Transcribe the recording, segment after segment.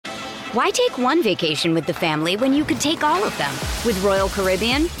Why take one vacation with the family when you could take all of them? With Royal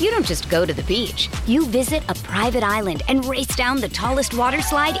Caribbean, you don't just go to the beach. You visit a private island and race down the tallest water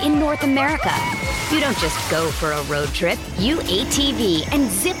slide in North America. You don't just go for a road trip. You ATV and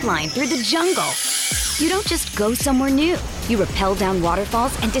zip line through the jungle. You don't just go somewhere new. You rappel down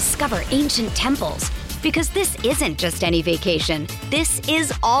waterfalls and discover ancient temples. Because this isn't just any vacation. This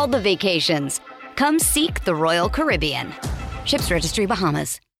is all the vacations. Come seek the Royal Caribbean. Ships Registry,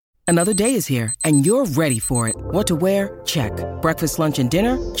 Bahamas. Another day is here, and you're ready for it. What to wear? Check. Breakfast, lunch, and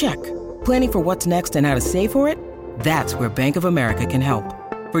dinner? Check. Planning for what's next and how to save for it? That's where Bank of America can help.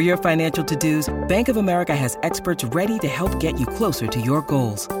 For your financial to-dos, Bank of America has experts ready to help get you closer to your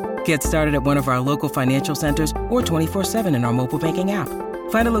goals. Get started at one of our local financial centers or 24/7 in our mobile banking app.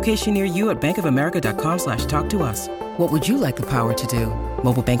 Find a location near you at bankofamerica.com/talktous. What would you like the power to do?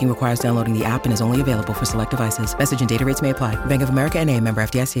 Mobile banking requires downloading the app and is only available for select devices. Message and data rates may apply. Bank of America N.A., member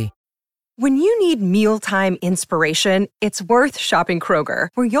FDIC. When you need mealtime inspiration, it's worth shopping Kroger,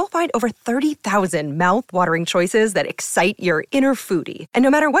 where you'll find over 30,000 mouth-watering choices that excite your inner foodie. And no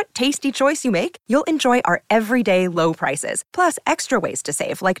matter what tasty choice you make, you'll enjoy our everyday low prices, plus extra ways to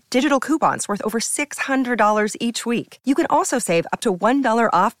save, like digital coupons worth over $600 each week. You can also save up to $1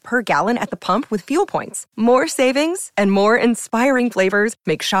 off per gallon at the pump with fuel points. More savings and more inspiring flavors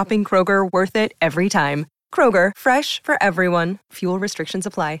make shopping Kroger worth it every time. Kroger, fresh for everyone. Fuel restrictions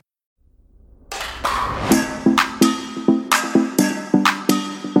apply.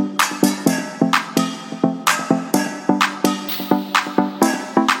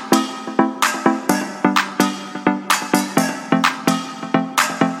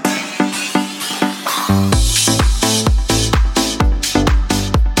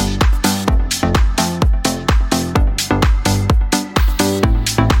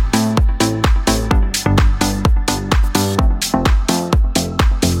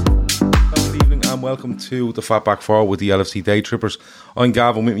 Welcome to the Fatback 4 with the LFC Day Trippers. I'm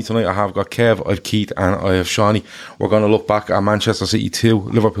Gavin. With me tonight I have got Kev, I have Keith and I have Shawnee. We're going to look back at Manchester City 2,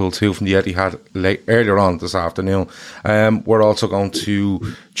 Liverpool 2 from the Etihad earlier on this afternoon. We're also going to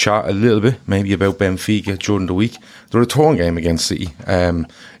chat a little bit maybe about Benfica during the week. The return game against City in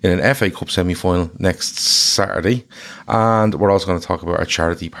an FA Cup semi-final next Saturday. And we're also going to talk about our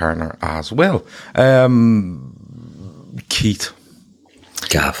charity partner as well. Keith.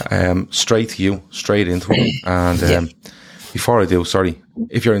 Gav. Straight to you, straight into it. And before I do, sorry,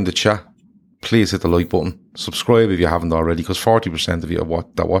 if you're in the chat, please hit the like button. Subscribe if you haven't already, because 40% of you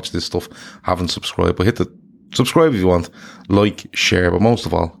that watch this stuff haven't subscribed. But hit the subscribe if you want, like, share, but most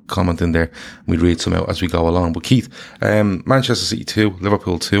of all, comment in there. We read some out as we go along. But Keith, Manchester City 2,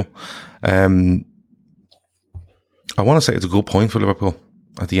 Liverpool 2. I want to say it's a good point for Liverpool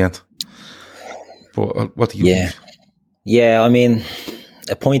at the end. But what do you think? Yeah, I mean,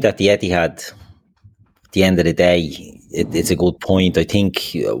 a point at the Etihad, at the end of the day, it's a good point. I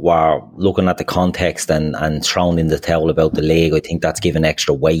think while looking at the context and throwing in the towel about the league, I think that's given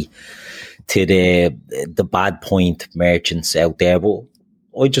extra weight to the bad point merchants out there. But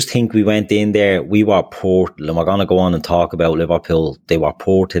I just think we went in there, we were poor, and we're going to go on and talk about Liverpool. They were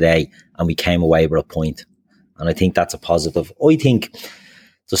poor today, and we came away with a point. And I think that's a positive. I think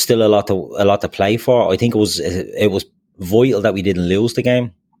there's still a lot to play for. I think it was vital that we didn't lose the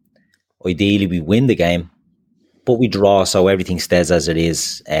game. Ideally, we win the game, but we draw, so everything stays as it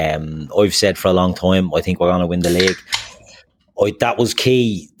is. I've said for a long time, I think we're going to win the league. That was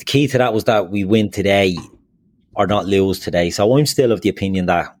key. The key to that was that we win today or not lose today. So I'm still of the opinion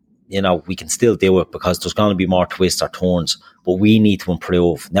that, we can still do it, because there's going to be more twists or turns, but we need to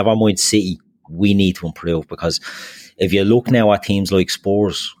improve. Never mind City, we need to improve, because if you look now at teams like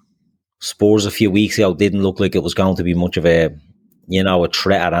Spurs a few weeks ago didn't look like it was going to be much of a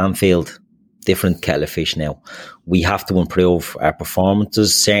threat at Anfield. Different kettle of fish now. We have to improve our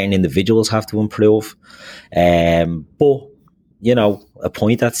performances. Certain individuals have to improve. But, a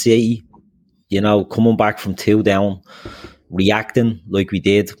point at City, coming back from 2 down, reacting like we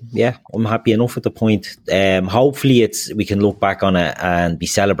did, I'm happy enough with the point. Hopefully we can look back on it and be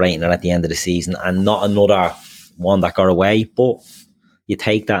celebrating it at the end of the season and not another one that got away, but you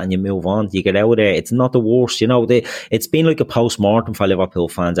take that and you move on. You get out of there. It's not the worst. It's been like a post-mortem for Liverpool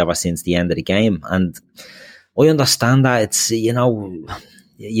fans ever since the end of the game. And I understand that it's, you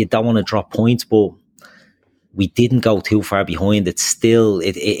don't want to drop points, but we didn't go too far behind. It's still,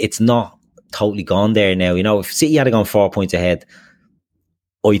 it's not totally gone there now. If City had gone 4 points ahead,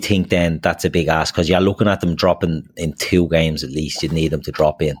 I think then that's a big ask, because you're looking at them dropping in 2 games at least. You'd need them to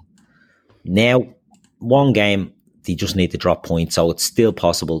drop in. Now, 1 game, they just need to drop points, so it's still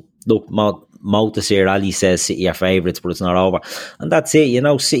possible. Look, Motus here, Ali says City are favourites, but it's not over. And that's it, you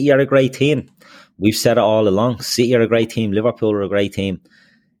know, City are a great team. We've said it all along. City are a great team. Liverpool are a great team.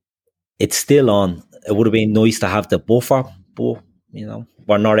 It's still on. It would have been nice to have the buffer, but, you know,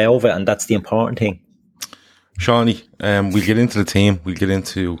 we're not out of it, and that's the important thing. Shawnee, we'll get into the team. We'll get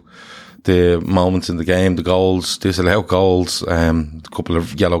into the moments in the game, the goals, disallowed goals, a couple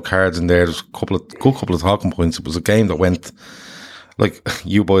of yellow cards in there. There's a couple of talking points. It was a game that went, like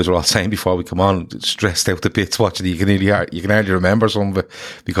you boys were all saying before we come on, stressed out the bits watching it. You can hardly remember some of it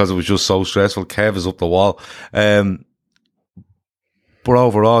because it was just so stressful. Kev is up the wall. But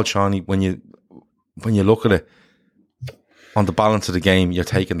overall, Shawnee, when you look at it, on the balance of the game, you're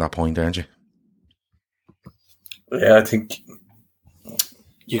taking that point, aren't you? Yeah, I think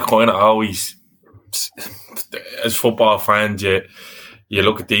you kind of always, as football fans, you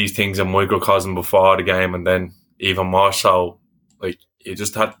look at these things in microcosm before the game, and then even more so, like, you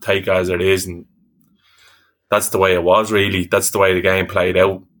just have to take it as it is, and that's the way it was, really. That's the way the game played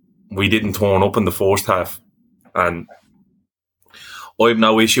out. We didn't turn up in the first half, and I have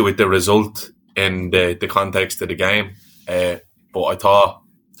no issue with the result in the context of the game. But I thought,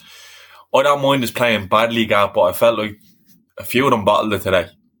 I don't mind us playing badly, Gav, but I felt like a few of them bottled it today.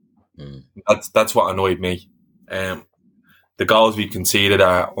 That's what annoyed me. The goals we conceded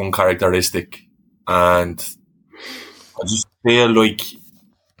are uncharacteristic, and I just feel like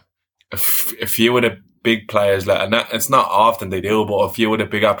a few of the big players, and it's not often they do, but a few of the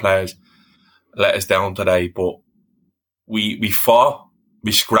bigger players let us down today. But we fought,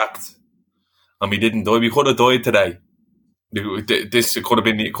 we scrapped, and we didn't die. We could have died today. It could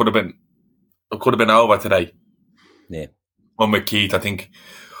have been over today. Yeah. One with Keith, I think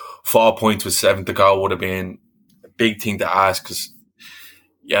 4 points with 7 to go would have been a big thing to ask, because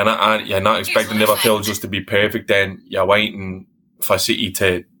you're not expecting Liverpool just to be perfect. Then you're waiting for City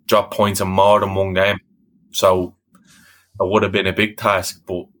to drop points in more than one game. So it would have been a big task,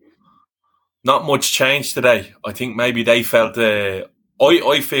 but not much changed today. I think maybe they felt.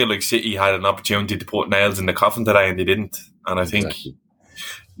 I feel like City had an opportunity to put nails in the coffin today, and they didn't. And I think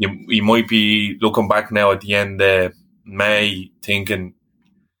you might be looking back now at the end of May thinking,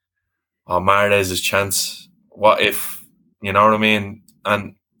 oh, Mahrez's chance. What if, you know what I mean?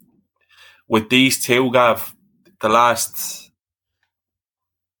 And with these two, Gav, the last,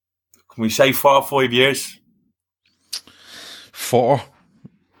 can we say 4 or 5 years? 4.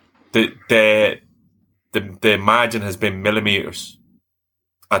 The margin has been millimetres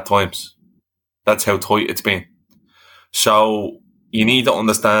at times. That's how tight it's been. So you need to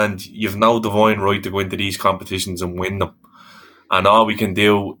understand you've no divine right to go into these competitions and win them. And all we can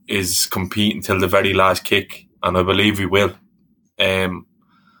do is compete until the very last kick. And I believe we will. And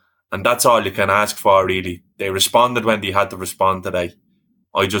that's all you can ask for, really. They responded when they had to respond today.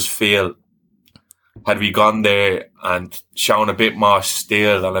 I just feel, had we gone there and shown a bit more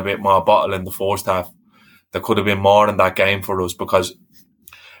steel and a bit more bottle in the first half, there could have been more in that game for us, because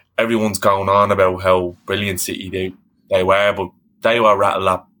everyone's going on about how brilliant City they were, but they were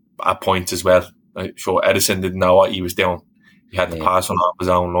rattled at points as well. I'm sure Edison didn't know what he was doing. He had to pass on off his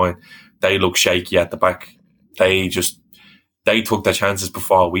own line. They looked shaky at the back. They took their chances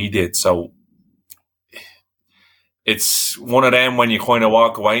before we did. So it's one of them when you kind of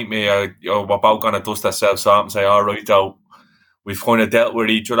walk away from me, we're both going to dust ourselves off and say, all right, though, we've kind of dealt with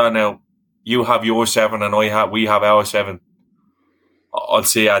each other now. You have your 7 and we have our 7. I'll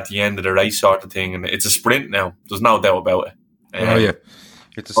say at the end of the race sort of thing. And it's a sprint now. There's no doubt about it.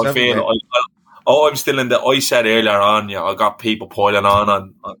 It's a 7. I'm still in I said earlier on, I got people piling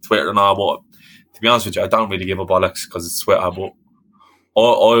on Twitter and all, but to be honest with you, I don't really give a bollocks because it's Twitter, but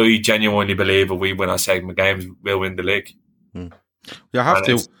I genuinely believe if we win our segment games, we'll win the league. You have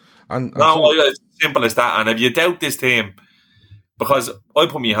to. It's simple as that. And if you doubt this team, because I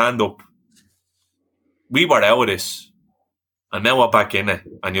put my hand up, we were out of this, and now we're back in it.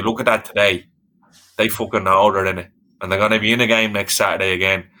 And you look at that today, they fucking know they're in it. And they're going to be in a game next Saturday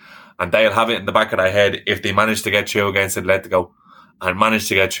again. And they'll have it in the back of their head if they manage to get through against Atletico and manage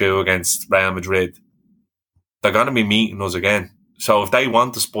to get through against Real Madrid. They're going to be meeting us again. So if they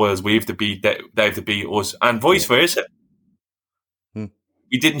want the spoils, they have to beat us, and vice versa.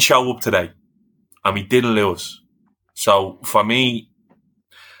 We didn't show up today, and we didn't lose. So for me,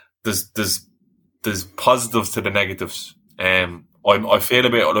 there's positives to the negatives. I feel a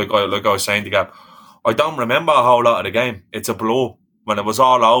bit like I was saying to Gab, I don't remember a whole lot of the game. It's a blow. When it was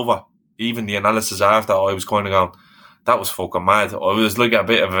all over, even the analysis after, I was kind of going, that was fucking mad. I was like a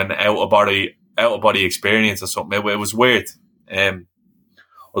bit of an out of body experience or something. It was weird. I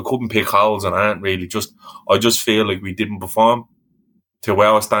couldn't pick holes on it, really. I just feel like we didn't perform to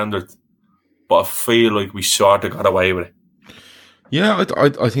our standard. but I feel like we sort of got away with it. Yeah,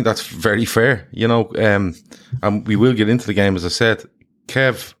 I think that's very fair, you know, and we will get into the game, as I said.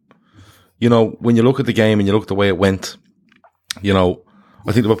 Kev, you know, when you look at the game and you look at the way it went, you know,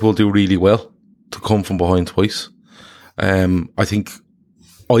 I think Liverpool do really well to come from behind twice. I think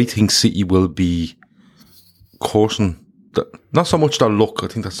City will be coursing, not so much their luck, I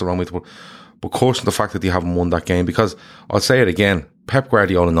think that's the wrong way to put it, but coursing the fact that they haven't won that game, because I'll say it again, Pep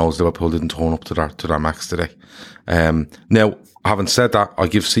Guardiola knows Liverpool didn't turn up to their max today. Now, having said that, I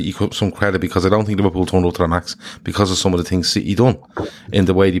give City some credit, because I don't think Liverpool turned up to their max because of some of the things City done in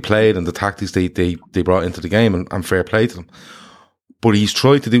the way they played and the tactics they brought into the game, and fair play to them. But he's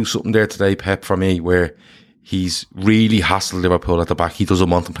tried to do something there today, Pep, for me, where he's really hassled Liverpool at the back. He doesn't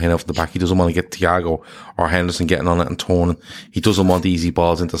want them playing out from the back. He doesn't want to get Thiago or Henderson getting on it and turning. He doesn't want easy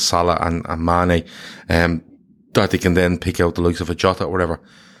balls into Salah and Mane, that they can then pick out the likes of a Jota or whatever.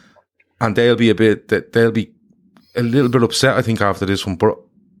 And they'll be a little bit upset, I think, after this one. But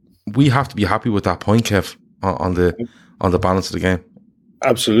we have to be happy with that point, Kev, on the balance of the game.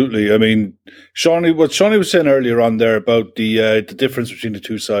 Absolutely. I mean, what Shawnee was saying earlier on there about the difference between the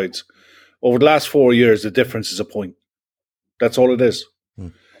two sides. Over the last 4 years, the difference is a point. That's all it is.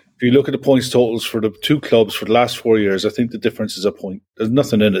 If you look at the points totals for the two clubs for the last 4 years, I think the difference is a point. There's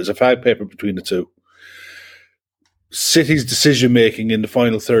nothing in it. It's a fag paper between the two. City's decision-making in the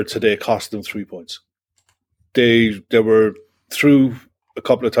final third today cost them 3 points. They were through a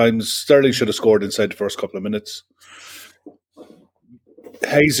couple of times. Sterling should have scored inside the first couple of minutes.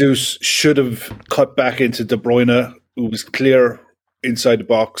 Jesus should have cut back into De Bruyne, who was clear inside the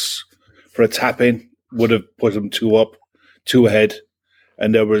box for a tap-in, would have put him 2 up, 2 ahead.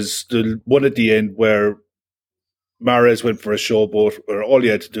 And there was the one at the end where Mahrez went for a showboat, where all he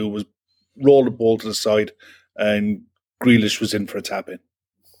had to do was roll the ball to the side, and Grealish was in for a tap-in.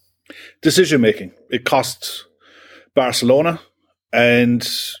 Decision-making. It cost Barcelona, and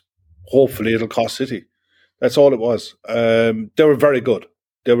hopefully it'll cost City. That's all it was. They were very good.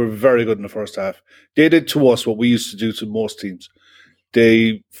 They were very good in the first half. They did to us what we used to do to most teams.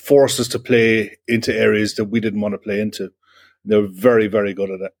 They forced us to play into areas that we didn't want to play into. They were very, very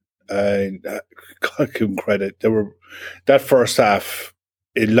good at it. And I give them credit. That first half,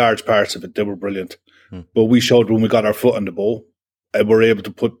 in large parts of it, they were brilliant. But we showed when we got our foot on the ball and were able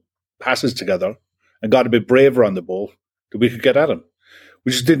to put passes together and got a bit braver on the ball that we could get at them.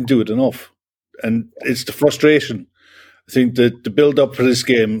 We just didn't do it enough. And it's the frustration. I think that the build-up for this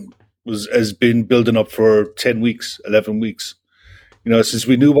game has been building up for 10 weeks, 11 weeks. You know, since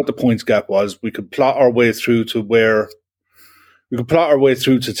we knew what the points gap was, we could plot our way through to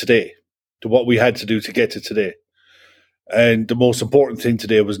today, to what we had to do to get to today. And the most important thing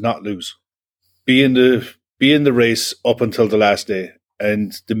today was not lose. Be in the race up until the last day.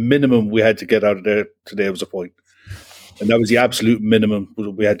 And the minimum we had to get out of there today was a point. And that was the absolute minimum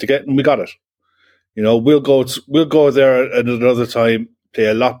we had to get, and we got it. You know, we'll go there at another time, play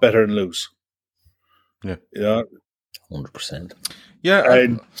a lot better and lose. Yeah. You know? 100%. Yeah.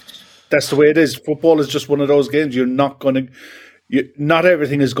 And that's the way it is. Football is just one of those games. Not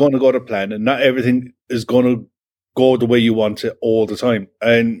everything is going to go to plan, and not everything is going to go the way you want it all the time.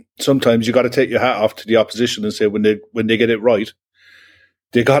 And sometimes you got to take your hat off to the opposition and say when they get it right,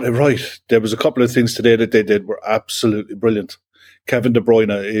 they got it right. There was a couple of things today that they did were absolutely brilliant. Kevin De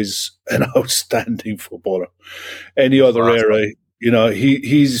Bruyne is an outstanding footballer. Any other era, you know,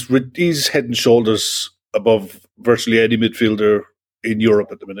 he's head and shoulders above virtually any midfielder in Europe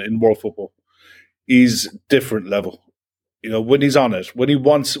at the minute, in world football. He's different level. You know, when he's on it, when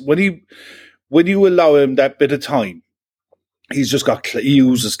you allow him that bit of time, he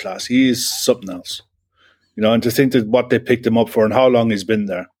uses class. He is something else. You know, and to think that what they picked him up for and how long he's been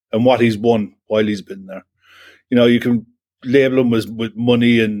there and what he's won while he's been there. You know, you can label him with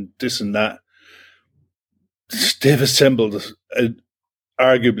money and this and that. They've assembled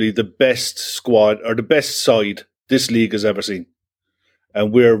arguably the best squad or the best side this league has ever seen.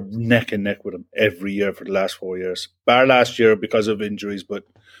 And we're neck and neck with them every year for the last 4 years. Bar last year because of injuries, but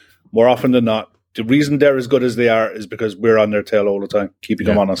more often than not, the reason they're as good as they are is because we're on their tail all the time, keeping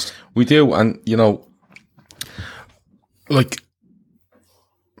them honest. We do, and, you know, like,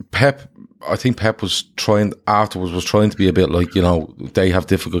 I think Pep was trying to be a bit like, you know, they have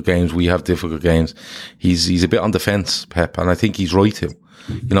difficult games, we have difficult games. He's a bit on the fence, Pep, and I think he's right to.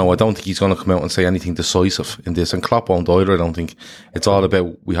 You know, I don't think he's going to come out and say anything decisive in this, and Klopp won't either. I don't think. It's all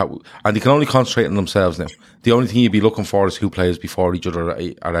about and they can only concentrate on themselves now. The only thing you'd be looking for is who plays before each other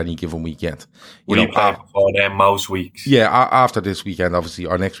at any given weekend. We play before them most weeks. Yeah, after this weekend, obviously,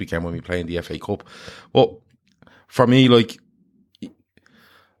 or next weekend when we play in the FA Cup. But for me, like,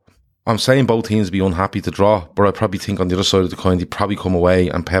 I'm saying both teams be unhappy to draw, but I probably think on the other side of the coin, they probably come away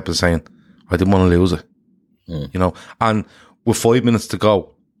and Pep is saying, I didn't want to lose it. You know, and with 5 minutes to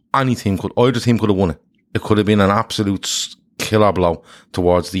go, either team could have won it. It could have been an absolute killer blow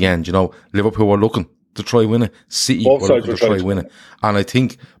towards the end. You know, Liverpool were looking to try win it. City were looking to try win it. And I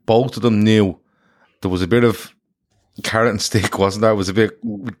think both of them knew there was a bit of carrot and stick, wasn't there? It was a bit,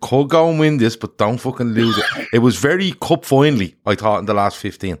 we could go and win this, but don't fucking lose it. It was very cup finally, I thought, in the last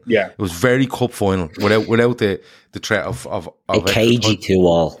 15. Yeah. It was very cup final without the threat of a cagey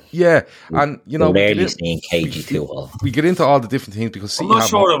 2-all. Yeah. And, you know, rarely seeing cagey 2-all. We get into all the different things because I'm not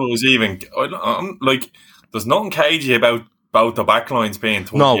sure if it was even, I'm like, there's nothing cagey about the backlines being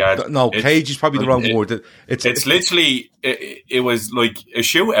 20 yards. No, cagey is probably the wrong word. It's literally, it was like a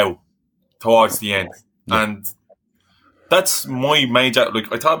shootout towards the end. Yeah. And that's my major, like,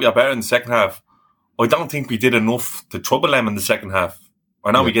 I thought we were better in the second half. I don't think we did enough to trouble them in the second half.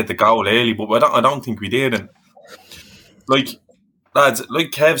 I know we get the goal early, but I don't think we did. And, like, lads,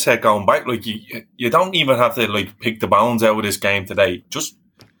 like Kev said, going back, like, you don't even have to, like, pick the bones out of this game today. Just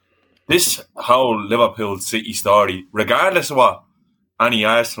this whole Liverpool City story, regardless of what any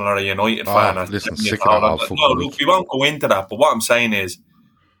Arsenal or a United fan has. Listen, sick of that. No, look, we won't go into that, but what I'm saying is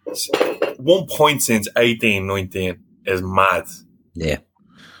 1 point since 18-19 is mad. Yeah.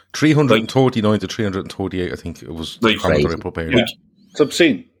 339 to 338, I think it was the commentary prepared. Yeah. It's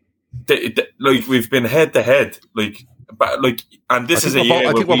obscene. Like, we've been head to head, and this is a year.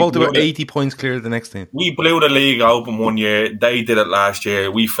 I think we're both about 80 points clear of the next team. We blew the league open one year. They did it last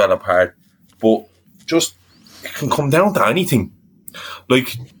year. We fell apart. But just, it can come down to anything.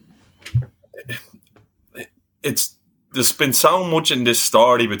 Like, there's been so much in this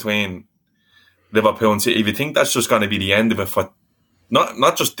story between Liverpool and City. If you think that's just going to be the end of it for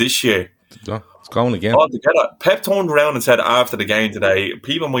not just this year. No, it's going again. Altogether. Pep turned around and said after the game today,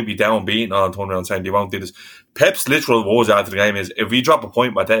 people might be downbeaten and turned around saying they won't do this. Pep's literal words after the game is, if we drop a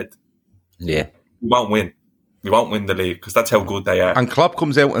point, we're dead. Yeah. We won't win. We won't win the league because that's how good they are. And Klopp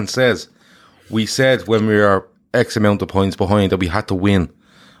comes out and says, we said when we were X amount of points behind that we had to win.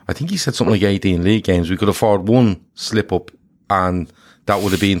 I think he said something like 18 league games. We could afford one slip up and that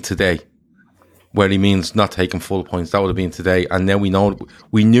would have been today. Where he means not taking full points, that would have been today. And now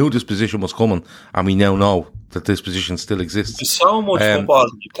we knew this position was coming, and we now know that this position still exists. There's so much football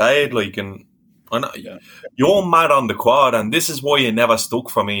to be played, like, and you're mad on the quad, and this is why you never stuck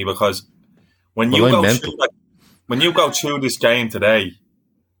for me, because when you go through this game today,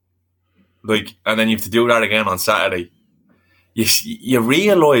 like, and then you have to do that again on Saturday, you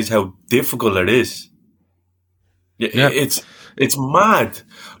realise how difficult it is. Yeah. It's mad.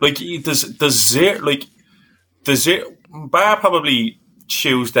 Like, there's zero, bar probably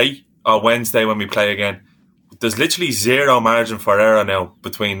Tuesday or Wednesday when we play again. There's literally zero margin for error now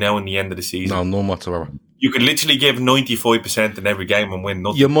between now and the end of the season. No, none whatsoever. You could literally give 95% in every game and win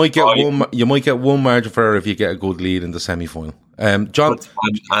nothing. You might get one margin for error if you get a good lead in the semi-final. John,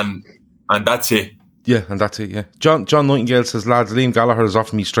 and that's it. Yeah, and that's it, yeah. John Nightingale says, lads, Liam Gallagher has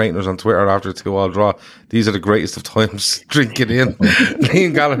offered me straighteners on Twitter after a 2-all draw. These are the greatest of times. Drink it in.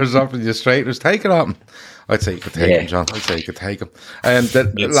 Liam Gallagher's offering you straighteners. Take it on. I'd say you could take him, John. I'd say you could take him.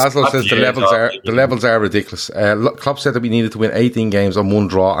 Laszlo says the levels are ridiculous. Klopp said that we needed to win 18 games on one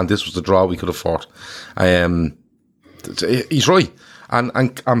draw, and this was the draw we could afford. He's right.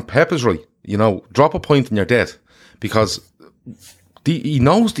 And Pep is right. You know, drop a point and you're dead. Because he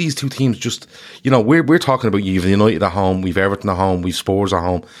knows these two teams just, you know, we're talking about you've United at home, we've Everton at home, we've Spurs at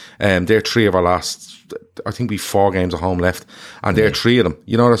home. They're three of our last, I think we've 4 games at home left, and they're 3 of them.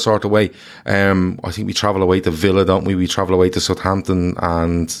 You know, that sort of way. I think we travel away to Villa, don't we? We travel away to Southampton,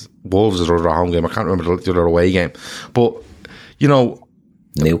 and Wolves is our home game. I can't remember the other away game. But, you know,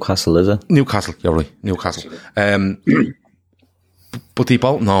 Newcastle, is it? Newcastle, you're right. Newcastle. But they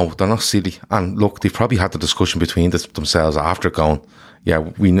both know they're not silly, and look, they've probably had the discussion between themselves after going, yeah,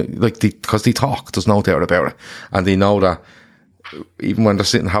 because they talk. There's no doubt about it, and they know that even when they're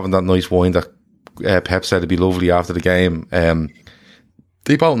sitting having that nice wine that Pep said it'd be lovely after the game,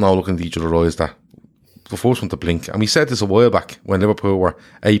 they both know, looking at each other's eyes, that the first one to blink. And we said this a while back when Liverpool were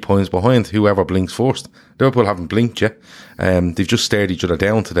 8 points behind. Whoever blinks first. Liverpool haven't blinked yet. They've just stared each other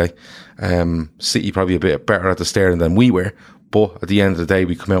down today. City probably a bit better at the staring than we were. But at the end of the day,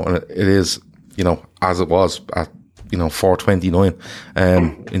 we come out and it is, you know, as it was at, you know, 4:29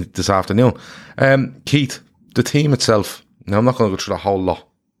 in this afternoon. Keith, the team itself. Now, I'm not going to go through the whole lot,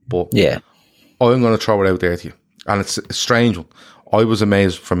 but yeah, I'm going to throw it out there to you, and it's a strange one. I was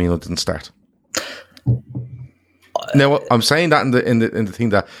amazed Firmino didn't start. Now, I'm saying that in the thing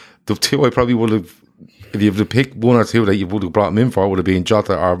that the two I probably would have if you have to pick one or two that you would have brought him in for, would have been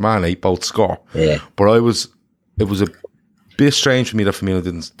Jota or Mane, both score. Yeah. But it was a bit strange for me that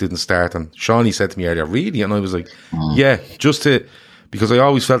Firmino didn't start. And Shawnee said to me earlier, really? And I was like, yeah, because I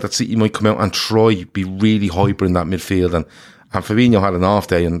always felt that City might come out and try be really hyper in that midfield. And Fabinho had an off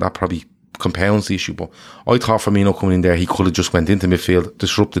day, and that probably compounds the issue. But I thought Firmino coming in there, he could have just went into midfield,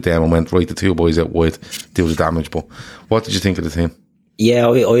 disrupted them, and went right the two boys out wide, do the damage. But what did you think of the team? Yeah,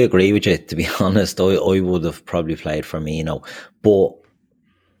 I agree with you, to be honest. I would have probably played Firmino. But,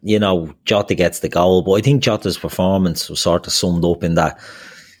 you know, Jota gets the goal. But I think Jota's performance was sort of summed up in that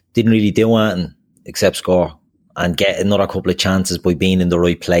didn't really do anything except score and get another couple of chances by being in the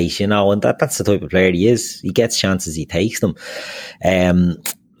right place, you know. And that's the type of player he is. He gets chances, he takes them.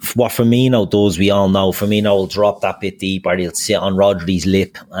 What Firmino does, we all know, Firmino will drop that bit deeper, he'll sit on Rodri's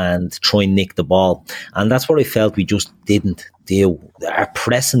lip and try and nick the ball. And that's what I felt we just didn't do. Our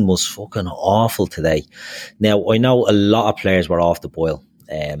pressing was fucking awful today. Now, I know a lot of players were off the boil,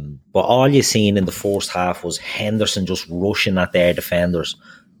 but all you seen in the first half was Henderson just rushing at their defenders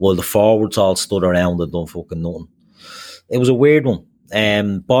while the forwards all stood around and done fucking nothing. It was a weird one.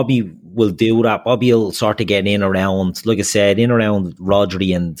 Bobby will do that. Bobby will sort of get in around, like I said, in around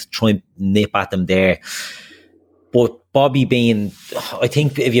Rodri and try and nip at them there. But Bobby being, I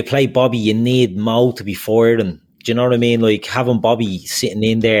think if you play Bobby, you need Mo to be firing. Do you know what I mean? Like having Bobby sitting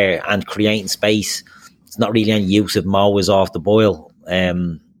in there and creating space, it's not really any use if Mo is off the boil.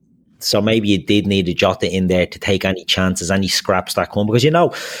 So maybe you did need a Jota in there to take any chances, any scraps that come. Because, you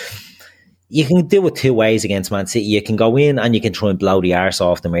know, you can do it two ways against Man City. You can go in and you can try and blow the arse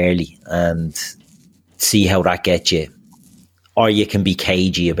off them early and see how that gets you. Or you can be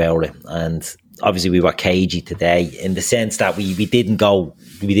cagey about it. And obviously we were cagey today in the sense that we didn't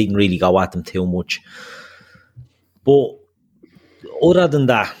really go at them too much. But other than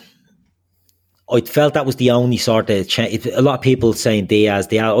that, I felt that was the only sort of change. A lot of people saying Diaz,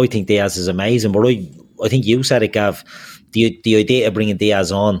 I think Diaz is amazing, but I think you said it, Gav, the idea of bringing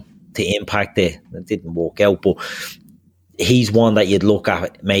Diaz on to impact it didn't work out, but he's one that you'd look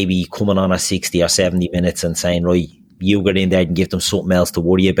at maybe coming on at 60 or 70 minutes and saying, right, you get in there and give them something else to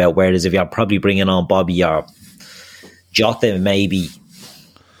worry about, whereas if you're probably bringing on Bobby or Jota, maybe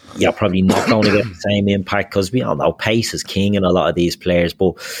you're probably not going to get the same impact, because we all know pace is king in a lot of these players.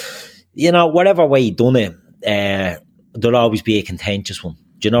 But, you know, whatever way you done it, there'll always be a contentious one.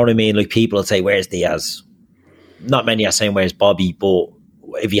 Do you know what I mean? Like, people will say, where's Diaz? Not many are saying, where's Bobby? But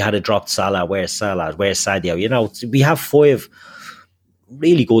if you had dropped Salah, where's Salah? Where's Sadio? You know, we have 5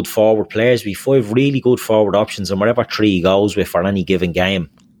 really good forward players. We have 5 really good forward options, and whatever 3 he goes with for any given game,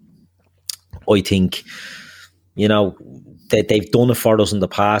 I think, you know, they've done it for us in the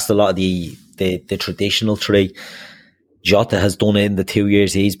past. A lot of the traditional 3. Jota has done it in the 2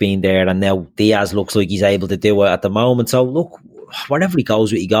 years he's been there, and now Diaz looks like he's able to do it at the moment. So look, whatever he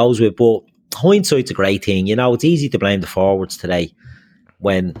goes with, he goes with. But hindsight's a great thing. You know, it's easy to blame the forwards today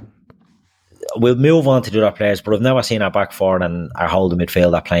when we'll move on to the other players, but I've never seen our back four and our holding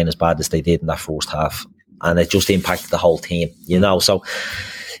midfield are playing as bad as they did in that first half, and it just impacted the whole team, you know. So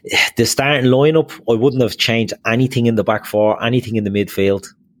the starting lineup, I wouldn't have changed anything in the back four, anything in the midfield,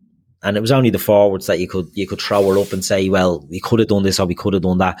 and it was only the forwards that you could throw it up and say, well, we could have done this or we could have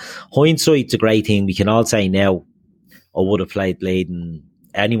done that. Hindsight's a great thing. We can all say now, I would have played Blade and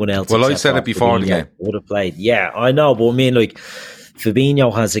anyone else. Well, I said it before the game. Would have played. Yeah, I know, but I mean, like,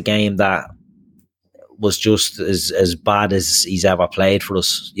 Fabinho has a game that was just as bad as he's ever played for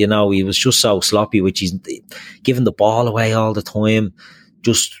us. You know, he was just so sloppy, which he's giving the ball away all the time,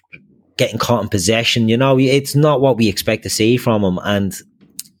 just getting caught in possession. You know, it's not what we expect to see from him. And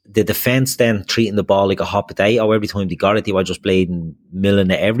the defence then treating the ball like a hot potato. Every time they got it, they were just bleeding, milling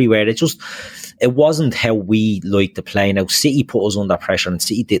it everywhere. It wasn't how we like to play. Now, City put us under pressure, and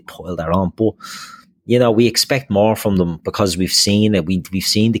City did pile their own, but you know, we expect more from them because we've seen it. We've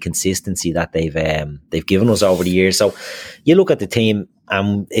seen the consistency that they've given us over the years. So you look at the team,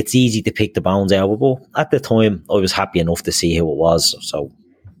 and it's easy to pick the bones out. But at the time, I was happy enough to see who it was. So,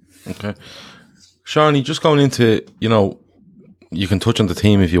 okay, Shawnee, just going into, you know, you can touch on the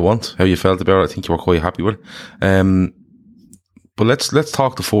team if you want, how you felt about it. I think you were quite happy with it. But let's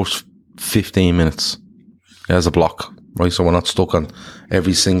talk the first 15 minutes as a block, right? So we're not stuck on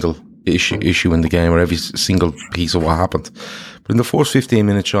every single issue in the game or every single piece of what happened. But in the first 15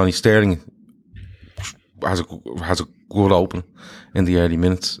 minutes, Johnny, Sterling has a good open in the early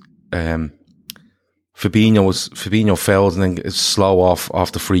minutes. Fabinho fails and then gets slow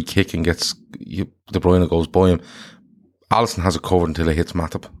off the free kick and gets De Bruyne goes by him. Alisson has it covered until it hits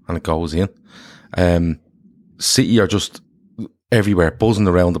Matip and it goes in. City are just everywhere, buzzing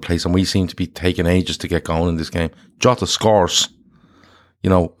around the place, and we seem to be taking ages to get going in this game. Jota scores,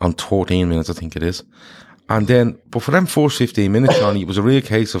 on 14 minutes, I think it is. And then, but for them first 15 minutes, Johnny, it was a real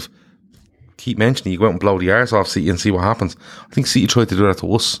case of, keep mentioning, you go out and blow the arse off City and see what happens. I think City tried to do that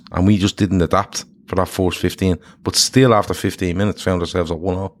to us, and we just didn't adapt for that first 15. But still, after 15 minutes, found ourselves at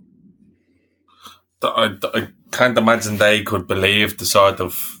 1-0. I can't imagine they could believe the sort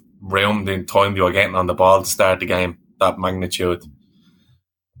of round in time they were getting on the ball to start the game, that magnitude.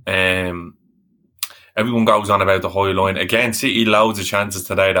 Everyone goes on about the high line. Again, City loads of chances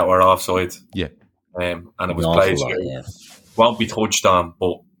today that were offside. Yeah. And it was played. Won't be touched on,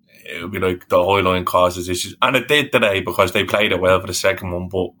 but it would be like the high line causes issues. And it did today because they played it well for the second one.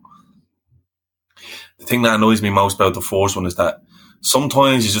 But the thing that annoys me most about the first one is that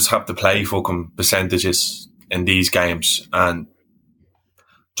sometimes you just have to play fucking percentages in these games and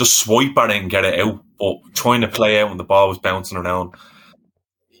just swipe at it and get it out. But trying to play out when the ball was bouncing around.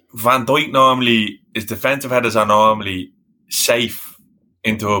 Van Dijk normally, his defensive headers are normally safe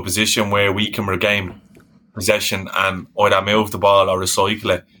into a position where we can regain possession and either move the ball or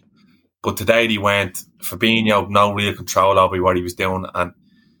recycle it. But today he went, Fabinho, no real control over what he was doing, and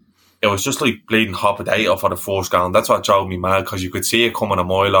it was just like bleeding hot potato for the first goal. And that's what drove me mad, because you could see it coming a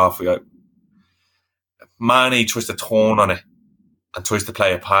mile off. Mane tries to turn on it and tries to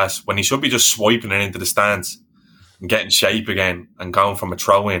play a pass when he should be just swiping it into the stands and getting shape again and going from a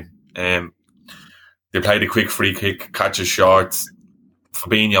throw-in. They played a quick free kick, catches short.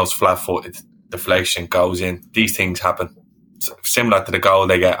 Fabinho's flat-footed, deflection goes in. These things happen. It's similar to the goal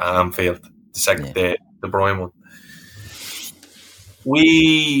they get at Anfield, the second day, the Bruyne one.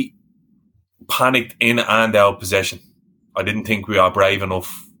 We panicked in and out possession. I didn't think we were brave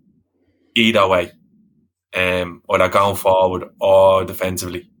enough either way, either going forward or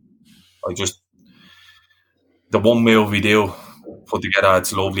defensively. The one move we do put together,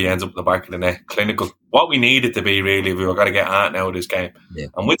 it's lovely, ends up in the back of the net. Clinical. What we needed to be, really, if we were going to get out now of this game. Yeah.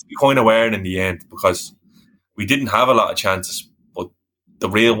 And which we kind of were in the end, because we didn't have a lot of chances, but the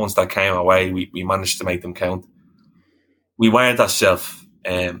real ones that came our way, we managed to make them count. We weren't ourselves.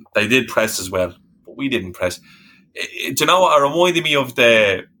 They did press as well, but we didn't press. Do you know what? It reminded me of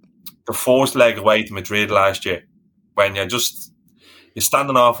the first leg away to Madrid last year, when you're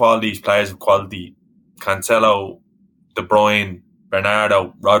standing off all these players of quality. Cancelo, De Bruyne,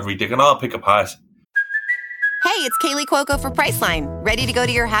 Bernardo, Rodri, they can all pick a pass. Hey, it's Kaylee Cuoco for Priceline. Ready to go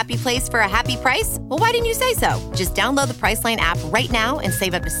to your happy place for a happy price? Well, why didn't you say so? Just download the Priceline app right now and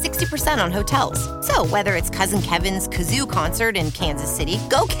save up to 60% on hotels. So whether it's Cousin Kevin's Kazoo Concert in Kansas City,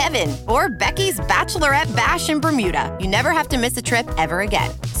 go Kevin, or Becky's Bachelorette Bash in Bermuda, you never have to miss a trip ever again.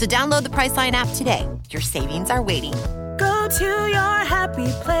 So download the Priceline app today. Your savings are waiting. Go to your happy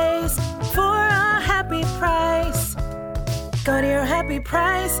place for a happy price. Go to your happy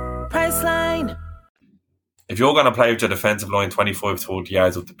price, Priceline. If you're going to play with your defensive line 25 to 30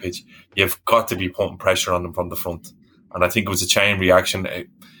 yards up the pitch, you've got to be putting pressure on them from the front. And I think it was a chain reaction. It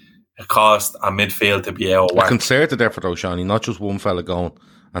caused a midfield to be out of whack. A concerted effort, though, Shani, not just one fella going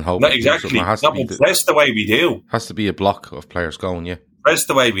and hoping. Not exactly. Press the way we do. Has to be a block of players going, yeah. Press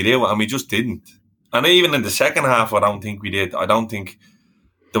the way we do, and we just didn't. And even in the second half, I don't think we did. I don't think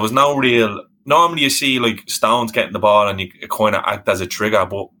there was no real... Normally you see like Stones getting the ball and you kind of act as a trigger,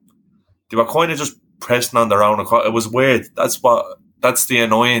 but they were kind of just pressing on their own. It was weird. That's the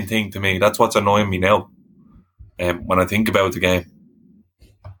annoying thing to me. That's what's annoying me now when I think about the game.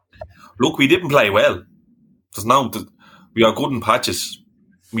 Look, we didn't play well. We are good in patches.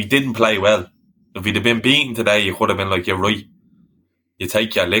 We didn't play well. If we'd have been beaten today, you could have been like, you're right. You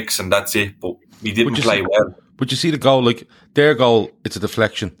take your licks and that's it. But we didn't play well. But you see the goal, like their goal, it's a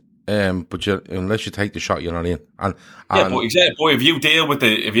deflection. But unless you take the shot, you're not in. And but exactly. Boy, if you deal with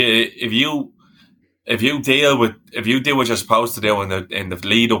if you do what you're supposed to do in the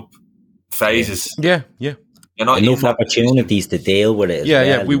lead up phases, yeah, you're not enough opportunities to deal with it.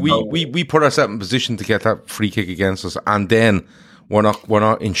 Yeah. We put ourselves in position to get that free kick against us, and then we're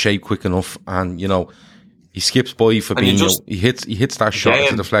not in shape quick enough, and he skips by Fabinho. He hits that shot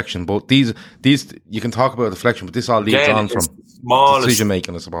as a deflection. But these you can talk about deflection, but this all leads on from decision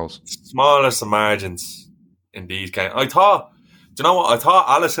making, I suppose. Smallest of margins in these games. I thought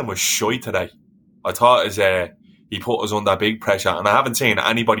Alisson was shy today. I thought he put us under big pressure, and I haven't seen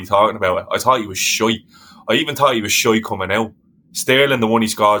anybody talking about it. I thought he was shy. I even thought he was shy coming out. Sterling, the one he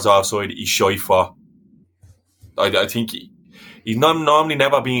scores offside, he's shy for. I think he's normally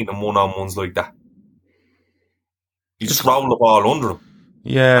never been in one-on-ones like that. You just roll the ball under him.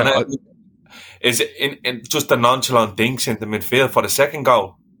 Yeah. Is it in just the nonchalant dinks into midfield for the second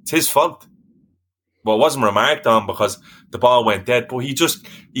goal? It's his fault. well, it wasn't remarked on because the ball went dead, but he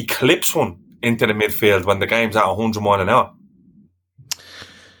clips one into the midfield when the game's at 100 mile an hour.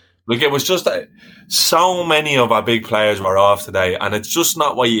 Like, it was just so many of our big players were off today, and it's just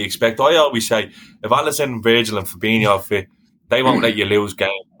not what you expect. I always say, if Alisson, Virgil and Fabinho are fit, they won't let you lose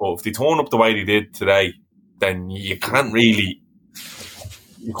games. But if they turn up the way they did today, then you couldn't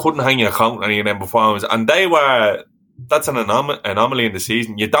hang your account on any of them performances. And that's an anomaly in the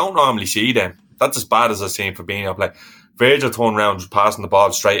season. You don't normally see them. That's as bad as I've seen Fabinho play. Virgil turned around, just passing the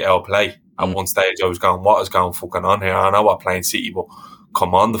ball straight out of play. At one stage, I was going, what is going fucking on here? I know we're playing City, but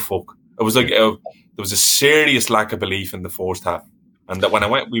come on the fuck. It was like, there was a serious lack of belief in the first half. And that when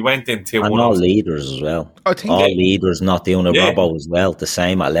we went in 2-1. And all leaders as well. I think all leaders not doing it. Robbo as well, the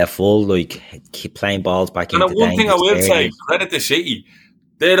same at left full, like keep playing balls back into the one thing I will say, credit to City,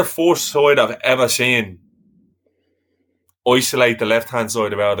 they're the first side I've ever seen isolate the left-hand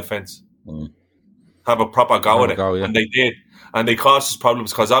side of our defence. Have a proper go at it. And they did. And they caused us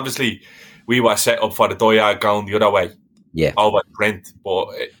problems because obviously we were set up for the Doyard going the other way. Yeah. Over Brent. But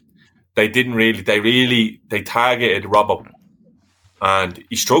they didn't really, they targeted Robbo. And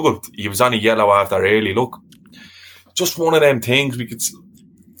he struggled. He was on a yellow after early. Look, just one of them things we could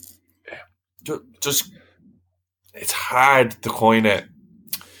just. It's hard to kind of.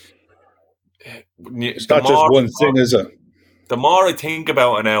 It's not just one thing, is it? The more I think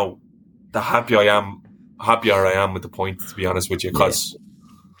about it now, the happier I am with the point. To be honest with you, because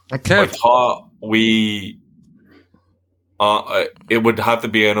I thought it would have to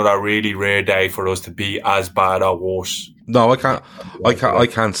be another really rare day for us to be as bad or worse. No, I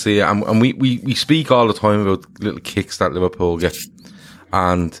can't see it. And we speak all the time about little kicks that Liverpool get.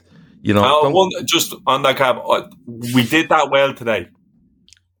 And, you know... just on that, Cab, we did that well today.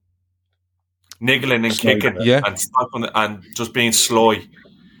 Niggling and kicking and stopping and just being sly.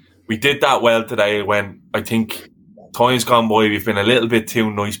 We did that well today when I think time's gone by, we've been a little bit too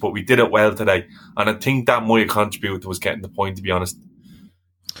nice, but we did it well today. And I think that might contribute to us getting the point, to be honest.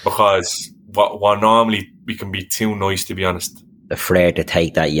 Because what normally we can be too nice, to be honest. Afraid to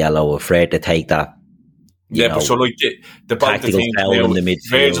take that yellow, afraid to take that. But so like the tactical foul in the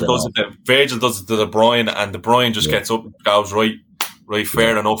midfield. Virgil does it to De Bruyne, and De Bruyne just gets up and goes, right,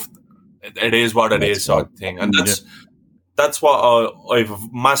 fair enough. It is what it is, sort of thing. And that's what I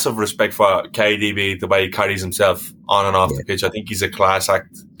have massive respect for KDB, the way he carries himself on and off the pitch. I think he's a class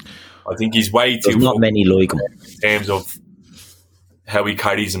act. I think he's way too... There's not many like him. In terms of how he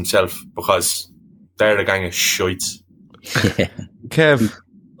carries himself, because they're a gang of shites. Kev,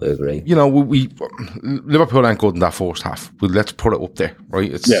 I agree. You know, we Liverpool ain't good in that first half. Well, let's put it up there,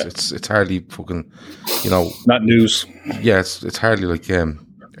 right? It's hardly fucking, you know... Not news. Yeah, it's hardly like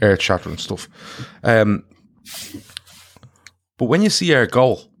earth-shattering stuff. But when you see our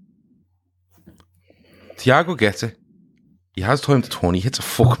goal, Thiago gets it. He has time to turn. He hits a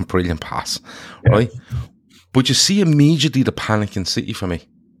fucking brilliant pass, right? But you see immediately the panic in City for me.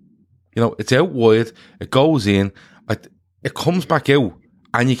 You know, it's out wide. It goes in. It comes back out.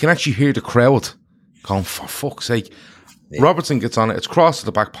 And you can actually hear the crowd going, for fuck's sake. Yeah. Robertson gets on it. It's crossed to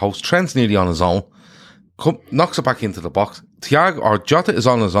the back post. Trent's nearly on his own. Knocks it back into the box. Jota is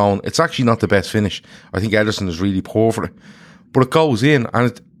on his own. It's actually not the best finish. I think Ederson is really poor for it. But it goes in,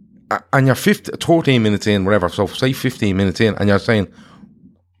 and you're 13 minutes in, whatever, so say 15 minutes in, and you're saying,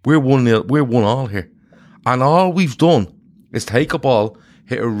 we're 1-0, we're 1-1 here. And all we've done is take a ball,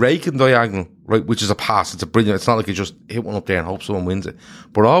 hit a raking diagonal, right, which is a pass. It's a brilliant, it's not like you just hit one up there and hope someone wins it.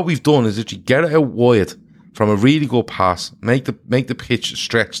 But all we've done is that you get it out wide from a really good pass, make the pitch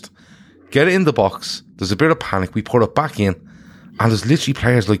stretched, get it in the box, there's a bit of panic, we put it back in, and there's literally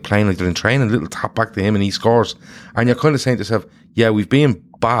players like playing like they're in training, a little tap back to him and he scores. And you're kind of saying to yourself, yeah, we've been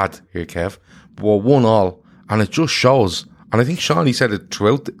bad here, Kev, but we're 1-1, and it just shows. And I think Shawnee said it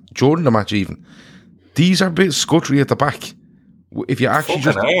throughout during the match even. These are a bit scuttery at the back. If you actually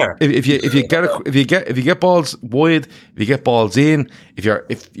just if you get balls wide, if you get balls in, if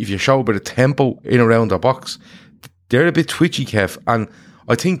you show a bit of tempo in around the box, they're a bit twitchy, Kev. And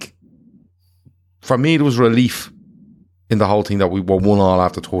I think for me it was relief in the whole thing that we were 1-1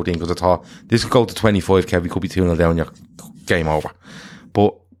 after 13, because I thought this could go to 25, Kev. We could be 2-0 down, your game over.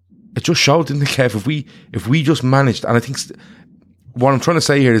 But it just showed, didn't it, Kev? If we just managed, and I think what I'm trying to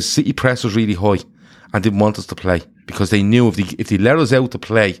say here is City press was really high and didn't want us to play, because they knew if they let us out to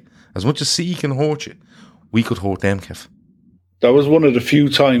play, as much as City can hurt you, we could hurt them, Kev. That was one of the few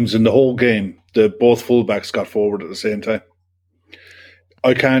times in the whole game that both fullbacks got forward at the same time.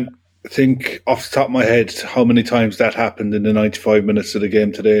 I can't think off the top of my head how many times that happened in the 95 minutes of the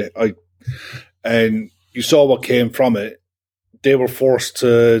game today. And you saw what came from it, they were forced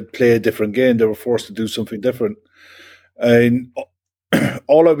to play a different game. They were forced to do something different. And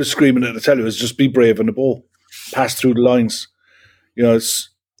all I was screaming at the telly was just be brave on the ball, pass through the lines. You know, this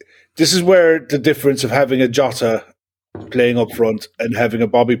is where the difference of having a Jota playing up front and having a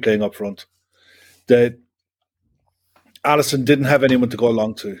Bobby playing up front. That Alisson didn't have anyone to go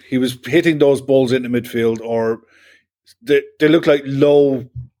along to. He was hitting those balls into midfield, or they look like low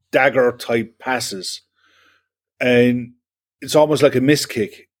dagger type passes, and it's almost like a miss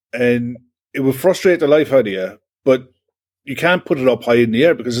kick, and it would frustrate the life out of you. But you can't put it up high in the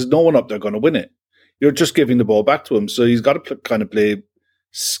air because there's no one up there going to win it. You're just giving the ball back to him, so he's got to kind of play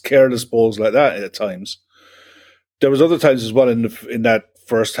careless balls like that at times. There was other times as well in that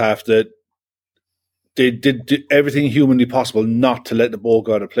first half that they did everything humanly possible not to let the ball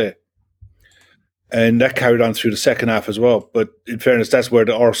go out of play. And that carried on through the second half as well. But in fairness, that's where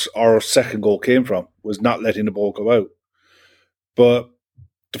our second goal came from, was not letting the ball go out. But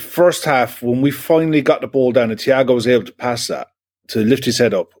the first half, when we finally got the ball down and Thiago was able to pass that, to lift his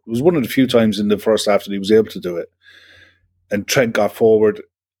head up, it was one of the few times in the first half that he was able to do it. And Trent got forward.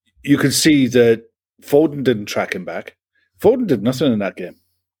 You could see that Foden didn't track him back. Foden did nothing in that game.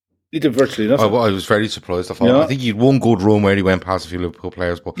 He did virtually nothing. I was very surprised. I think he had one good run where he went past a few Liverpool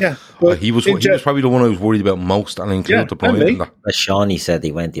players, but he was probably the one I was worried about most, and include De Bruyne in that. As Shawnee said,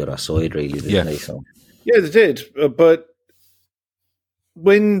 they went the other side, really, didn't they? So. Yeah, they did. But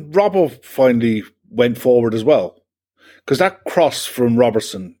when Robbo finally went forward as well, because that cross from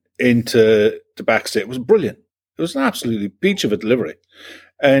Robertson into the back state was brilliant. It was an absolutely peach of a delivery.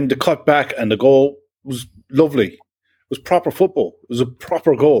 And the cut back and the goal was lovely. It was proper football. It was a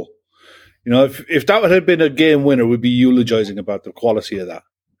proper goal. You know, if that had been a game winner, we'd be eulogizing about the quality of that.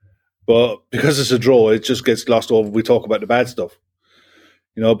 But because it's a draw, it just gets glossed over. We talk about the bad stuff.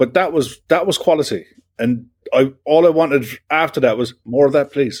 You know, but that was quality. And all I wanted after that was more of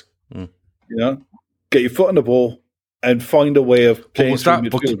that, please. You know, get your foot on the ball and find a way of playing through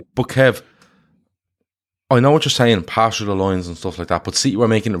midfield. But Kev, I know what you're saying, pass through the lines and stuff like that, but City were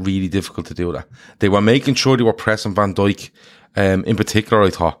making it really difficult to do that. They were making sure they were pressing Van Dijk, in particular, I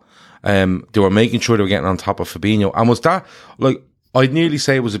thought. They were making sure they were getting on top of Fabinho. And was that, like, I'd nearly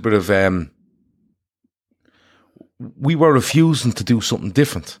say it was a bit of, we were refusing to do something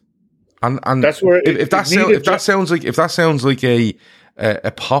different. And that's where if that sounds like a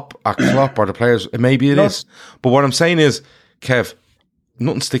pop, a Klopp or the players, maybe it is. But what I'm saying is, Kev,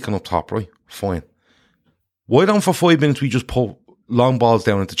 nothing sticking up top, right? Fine. Why don't for 5 minutes we just put long balls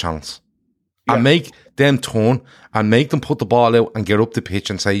down into channels and make them turn and make them put the ball out and get up the pitch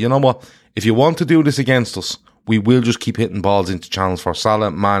and say, you know what, if you want to do this against us, we will just keep hitting balls into channels for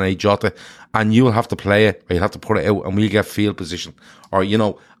Salah, Mane, Jota, and you'll have to play it, or you'll have to put it out, and we'll get field position, or you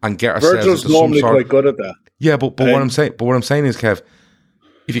know, and get ourselves. Virgil's into normally some sort quite good at that. Yeah, but what I'm saying is, Kev,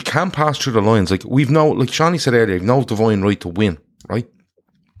 if you can pass through the lines, like Shawnee said earlier, you've no divine right to win, right?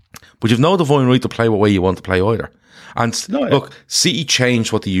 But you've no divine right to play what way you want to play either. And look, City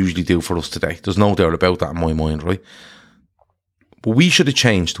changed what they usually do for us today. There's no doubt about that in my mind, right? But we should have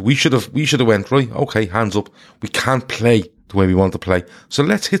changed. We should have went, right, okay, hands up. We can't play the way we want to play. So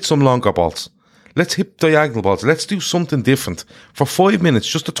let's hit some longer balls. Let's hit diagonal balls. Let's do something different for 5 minutes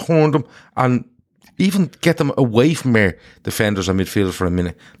just to turn them and even get them away from their defenders or midfielders for a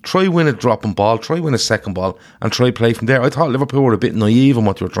minute. Try win a dropping ball, try win a second ball, and try play from there. I thought Liverpool were a bit naive in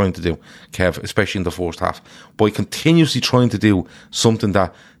what they were trying to do, Kev, especially in the first half, by continuously trying to do something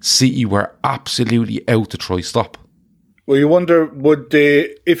that City were absolutely out to try stop. Well, you wonder, would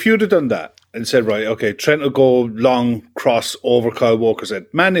they, if you'd have done that and said, right, okay, Trent will go long cross over Kyle Walker's head.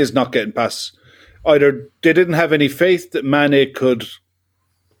 Mane is not getting past. Either they didn't have any faith that Mane could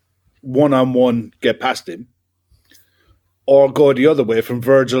one-on-one get past him, or go the other way from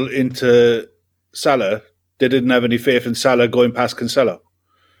Virgil into Salah. They didn't have any faith in Salah going past Cancelo.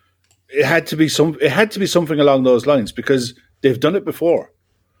 It had to be something along those lines, because they've done it before.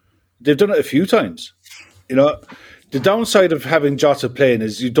 They've done it a few times. You know, the downside of having Jota playing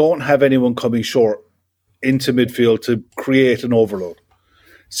is you don't have anyone coming short into midfield to create an overload.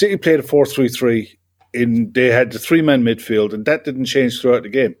 City played a 4-3-3. They had the three-man midfield, and that didn't change throughout the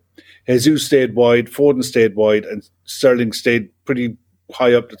game. Jesus stayed wide, Foden stayed wide, and Sterling stayed pretty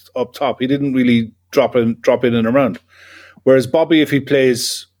high up top. He didn't really drop in and around. Whereas Bobby, if he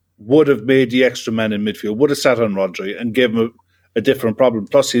plays, would have made the extra man in midfield, would have sat on Rodri and gave him a different problem.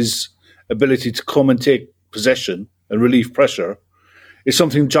 Plus his ability to come and take possession and relieve pressure is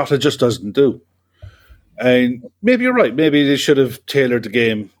something Jota just doesn't do. And maybe you're right. Maybe they should have tailored the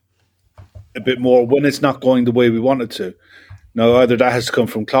game a bit more when it's not going the way we want it to. Now, either that has to come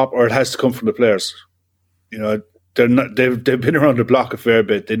from Klopp or it has to come from the players. You know, they're not. They've been around the block a fair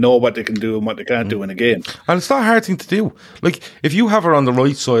bit. They know what they can do and what they can't do in a game. And it's not a hard thing to do. Like, if you have her on the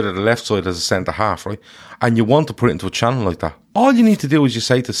right side or the left side as a centre half, right, and you want to put it into a channel like that, all you need to do is you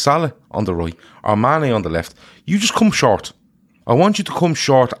say to Salah on the right or Mane on the left, you just come short. I want you to come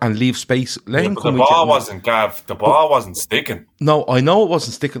short and leave space. Let him come. The ball wasn't, Gav. The ball wasn't sticking. No, I know it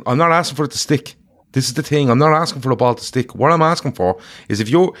wasn't sticking. I'm not asking for it to stick. This is the thing. I'm not asking for the ball to stick. What I'm asking for is if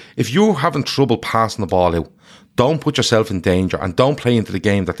you're having trouble passing the ball out, don't put yourself in danger and don't play into the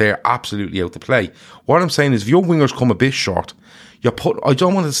game that they're absolutely out to play. What I'm saying is if your wingers come a bit short, I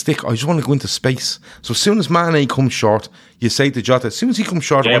don't want it to stick. I just want to go into space. So as soon as Mane comes short, you say to Jota, as soon as he comes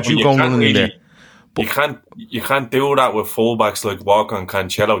short, I want you going running in there. But you can't do that with fullbacks like Walker and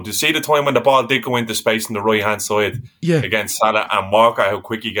Cancelo. Do you see the time when the ball did go into space on the right hand side against Salah and Walker, how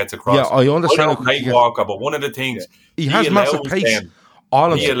quick he gets across? Yeah, I understand. I don't hate Walker, but one of the things he has massive pace.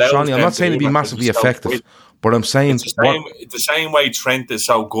 Johnny, I'm not saying to be massively effective, but I'm saying it's the same way Trent is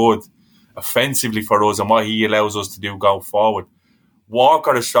so good offensively for us and what he allows us to do go forward.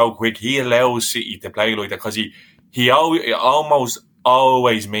 Walker is so quick; he allows City to play like that because he almost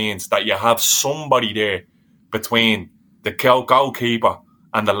always means that you have somebody there between the goalkeeper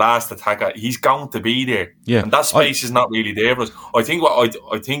and the last attacker. He's going to be there, and that space is not really there for us. I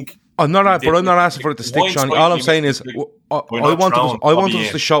think I'm not asking for it to stick, Johnny. All I'm saying is, I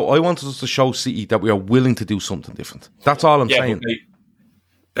want us to show City that we are willing to do something different. That's all I'm saying.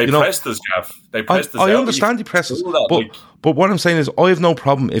 They pressed us, Gav. They pressed us. I understand they pressed us, but what I'm saying is, I have no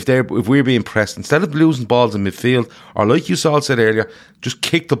problem if we're being pressed. Instead of losing balls in midfield, or like you all said earlier, just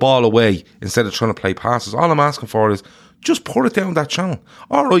kick the ball away instead of trying to play passes. All I'm asking for is just put it down that channel.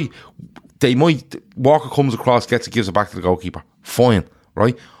 All right, Walker comes across, gives it back to the goalkeeper. Fine,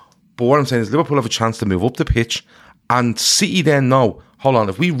 right? But what I'm saying is Liverpool have a chance to move up the pitch, and City then know, hold on,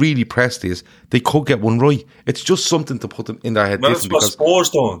 if we really press this, they could get one right. It's just something to put them in their head. That's what Spurs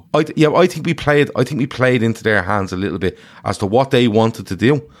done. I think we played into their hands a little bit as to what they wanted to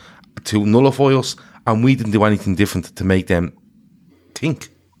do to nullify us, and we didn't do anything different to make them think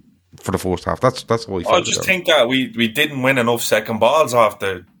for the first half. That's what I felt. I just think that we didn't win enough second balls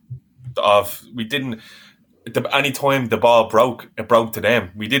we didn't. Any time the ball broke, it broke to them.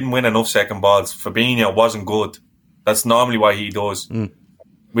 We didn't win enough second balls. Fabinho wasn't good. That's normally what he does.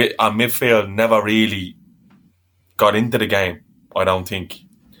 Our midfield never really got into the game, I don't think.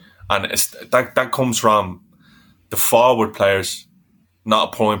 And that comes from the forward players not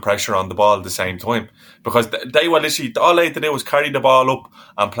applying pressure on the ball at the same time. Because they were literally, all they had to do was carry the ball up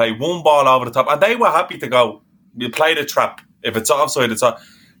and play one ball over the top. And they were happy to go, you play the trap. If it's offside, it's off.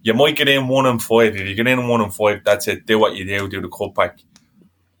 You might get in 1 and 5. If you get in 1 and 5, that's it. Do what you do the cutback.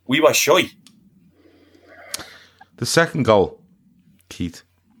 We were shy. The second goal, Keith,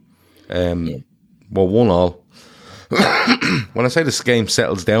 1-1. When I say this game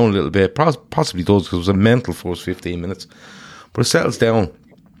settles down a little bit, possibly does because it was a mental first 15 minutes, but it settles down.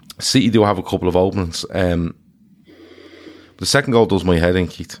 City do have a couple of openings. The second goal does my head in,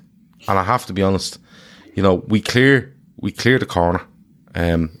 Keith, and I have to be honest. We clear the corner.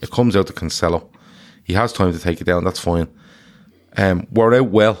 It comes out to Cancelo. He has time to take it down. That's fine. We're out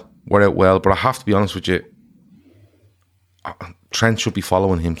well, but I have to be honest with you. Trent should be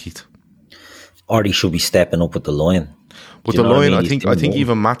following him, Keith. Or he should be stepping up with the line. With the line, I think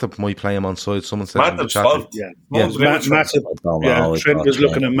even Matip might play him on side. Someone said Matip's fault. Matip. Trent was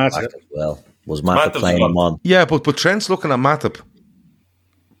looking at Matip. Well, was Matip playing him on? Yeah, but Trent's looking at Matip.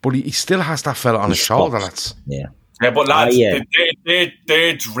 But he still has that fella on his shoulder, lads. Yeah. Yeah, but lads,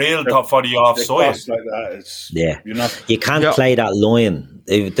 they're drilled for the offside. Like you can't play that line.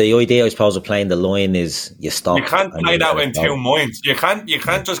 The idea, I suppose, of playing the line is you stop. You can't play that in two minds. You can't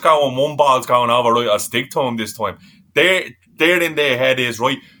just go on one ball's going over right. I'll stick to him this time. They're in their head is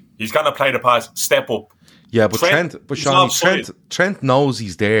right. He's gonna play the pass. Step up. Yeah, but Trent knows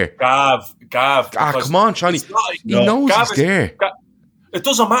he's there. Gav. Come on, Johnny. He knows he's there. It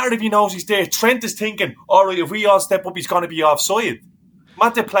doesn't matter if he knows he's there. Trent is thinking, all right, if we all step up, he's going to be offside.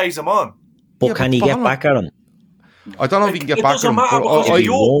 Matip plays him on. But can he get back at him? I don't know if he can get back at him.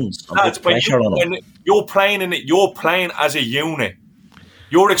 You're playing in it. You're playing as a unit.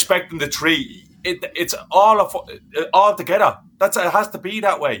 You're expecting the three. It's all together. It has to be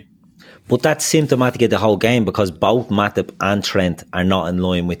that way. But that's symptomatic of the whole game because both Matip and Trent are not in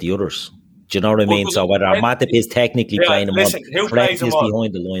line with the others. Do you know what I mean? So whether Matip is technically playing him on, Trent is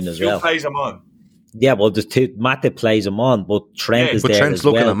behind the line as well. Who plays him on? Yeah, well, Matip plays him on, but Trent is there Trent's as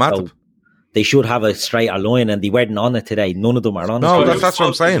well. Looking at Matip. So they should have a straighter line, and they weren't on it today. None of them are on it. No, that's what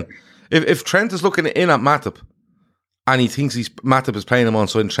I'm saying. If Trent is looking in at Matip, and he thinks Matip is playing him on,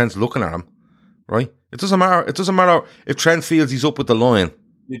 so Trent's looking at him, right? It doesn't matter. It doesn't matter if Trent feels he's up with the line.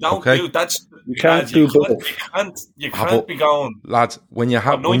 You don't okay? do that's you can't do both. You can't be going, lads. When you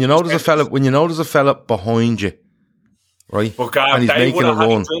know there's a fella behind you, right? But God, and he's they making a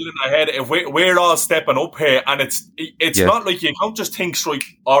run. Drill in their head. If we're all stepping up here, and it's not like you don't just think straight.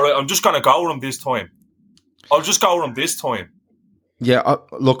 All right, I'm just going to go with him this time. I'll just go with him this time. Yeah,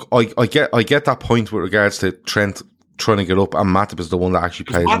 look, I get that point with regards to Trent trying to get up, and Matip is the one that actually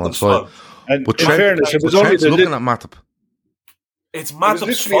plays him on side. But Trent's looking at Matip. It's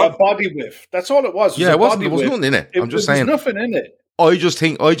Matip's literally a body whiff. That's all it was. Yeah, it wasn't. There was nothing in it. I'm just saying. There's nothing in it. I just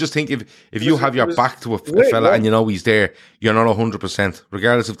think if you have your back to a fella and you know he's there, you're not 100%,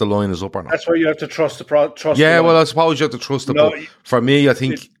 regardless if the line is up or not. That's where you have to trust the Yeah, well, I suppose you have to trust it. But for me, I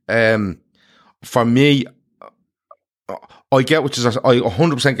think, I get what you're. I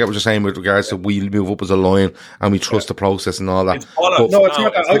 100% get what you're saying with regards to we move up as a line and we trust the process and all that. It's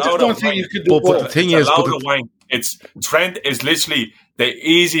not. I just don't think you could do both. But the thing is, it's Trent is literally the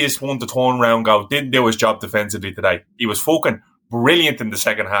easiest one to turn around and go, didn't do his job defensively today. He was fucking brilliant in the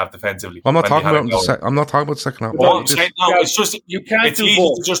second half defensively. I'm not talking about the second half. It's just it's easy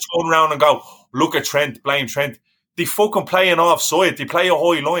to just turn around and go, look at Trent, blame Trent. They fucking playing offside. They play a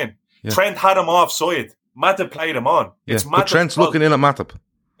high line. Yeah. Trent had him offside. Matip played him on. Yeah, but Trent's looking in at Matip.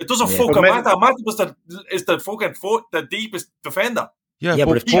 It doesn't fucking matter. Matip is the fucking the deepest defender. Yeah,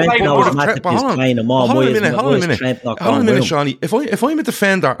 but if Trent knows Matip is playing him on, hold on a minute, Shawnee. If I'm a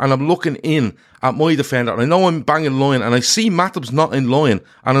defender and I'm looking in at my defender and I know I'm banging line and I see Matip's not in line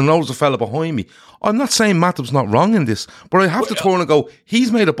and I know there's a fella behind me, I'm not saying Matip's not wrong in this, but I have to turn and go,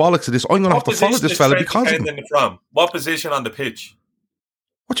 he's made a bollocks of this. I'm going to have to follow this fella because of him. From? What position on the pitch?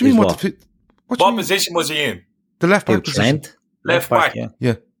 What do you mean? What position was he in? The left back position. Left back.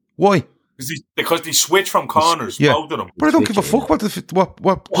 Yeah. Why? Because they switch from corners, both of them. But I don't give a fuck what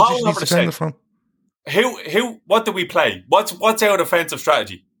position he's defending from. What do we play? What's our defensive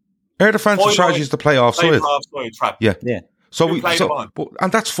strategy? Our defensive strategy is to play offside. Trap. Yeah. So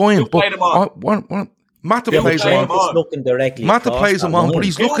and that's fine. But Matip plays him on. Matip plays him on, but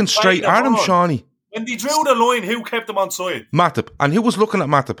he's looking straight at him, Shawnee. When they drew the line, who kept him on side? Matip. And who was looking at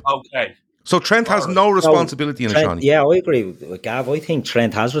Matip? Okay. So Trent has no responsibility in it, Shawnee. Yeah, I agree with Gav. I think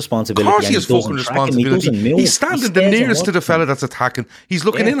Trent has responsibility. Of course he has fucking responsibility. He's standing the nearest to the fella that's attacking. He's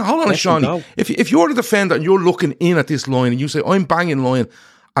looking in. Hold on, Shawnee. If you're the defender and you're looking in at this line and you say, I'm banging line,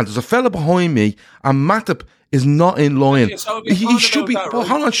 and there's a fella behind me, and Matip is not in line, he should be. Well,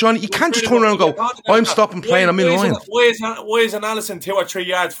 hold on, Shawnee. He can't just turn around and go, I'm stopping playing, I'm in line. Why is an Alisson 2 or 3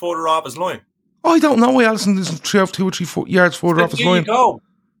 yards further off his line? I don't know why Alisson isn't 2 or 3 yards further off his line.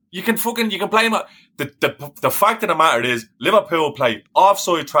 You can play him. The fact of the matter is, Liverpool play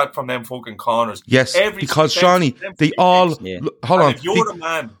offside trap from them fucking corners. Yes, because Shawnee, they all hold on. If you're the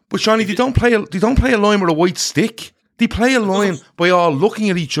man, but Shawnee, they don't play a line with a white stick. They play a line by all looking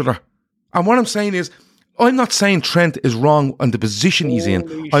at each other. And what I'm saying is, I'm not saying Trent is wrong on the position he's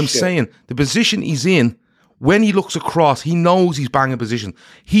in. I'm saying the position he's in. When he looks across, he knows he's banging position.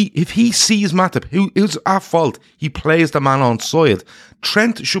 If he sees Matip, who is at fault, he plays the man on side.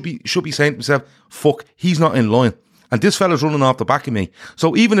 Trent should be saying to himself, fuck, he's not in line. And this fella's running off the back of me.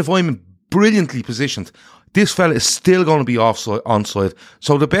 So even if I'm brilliantly positioned, this fella is still going to be onside.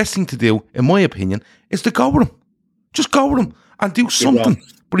 So the best thing to do, in my opinion, is to go with him. Just go with him and do something.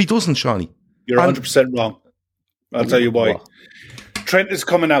 But he doesn't, Shawnee. You're 100% wrong. I'll tell you why. Trent is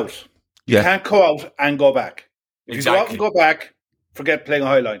coming out. You can't go out and go back. If you go out and go back, forget playing a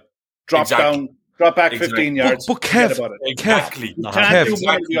high line. Drop down, drop back 15 yards. But Kev,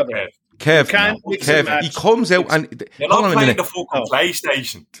 he comes out and... You're not playing the fucking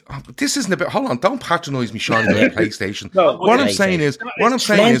PlayStation. This isn't about... Hold on, don't patronise me, Sean, about PlayStation. What I'm saying is...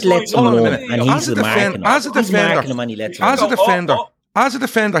 Hold on a minute. As a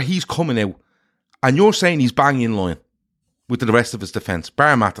defender, he's coming out and you're saying he's banging in line with the rest of his defence,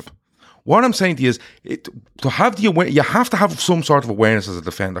 bar Matip. What I'm saying to you is, you have to have some sort of awareness as a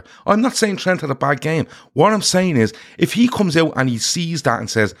defender. I'm not saying Trent had a bad game. What I'm saying is, if he comes out and he sees that and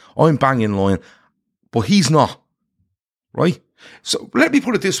says, I'm banging line, but he's not, right? So let me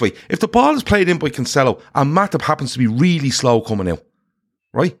put it this way. If the ball is played in by Cancelo and Matip happens to be really slow coming out,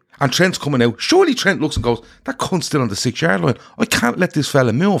 right? And Trent's coming out, surely Trent looks and goes, that cunt's still on the 6-yard line. I can't let this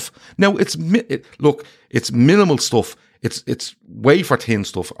fella move. Now, it's minimal stuff. It's wafer thin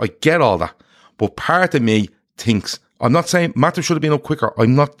stuff. I get all that. But part of me thinks, I'm not saying Matip should have been up quicker.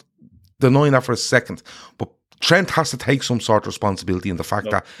 I'm not denying that for a second. But Trent has to take some sort of responsibility in the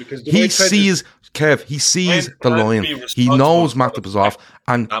fact that he sees the line. He knows Matip is off.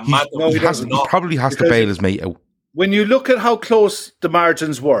 And he probably has to bail his mate out. When you look at how close the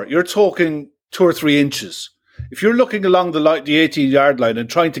margins were, you're talking 2 or 3 inches. If you're looking along the 18-yard line and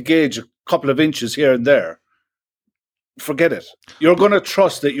trying to gauge a couple of inches here and there, forget it. You're going to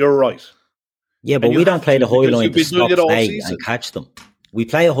trust that you're right. Yeah, but we don't play the high line to stop play and catch them. We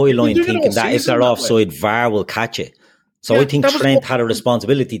play a high line thinking that if they're offside, VAR will catch it. So I think Trent had a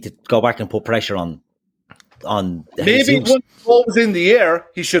responsibility to go back and put pressure on maybe Jesus. when the ball was in the air,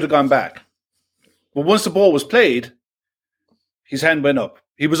 he should have gone back. But once the ball was played, his hand went up.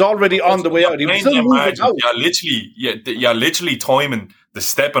 He was already on the way out. He was still moving out. You're literally timing the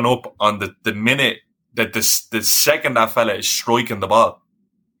stepping up on the minute that the second that fella is striking the ball.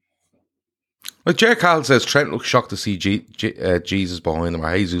 Like Jerry Carl says, Trent looks shocked to see Jesus behind him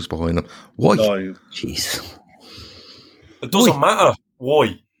or Jesus behind him. Why? Jeez. It doesn't matter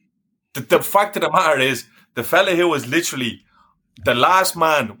why. The fact of the matter is, the fella who was literally the last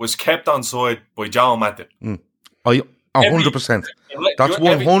man was kept on side by John Matthew. 100%. That's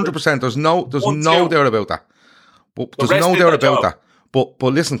 100%. There's no doubt about that. But there's no doubt about that. But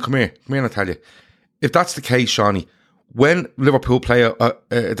listen, come here and I tell you. If that's the case, Shawnee, when Liverpool play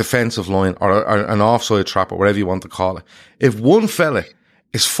a defensive line or an offside trap or whatever you want to call it, if one fella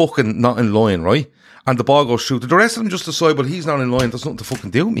is fucking not in line, right, and the ball goes through, the rest of them just decide, well, he's not in line, there's nothing to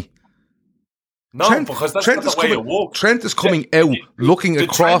fucking do with me. No, because that's not the way it works. Trent is coming out, looking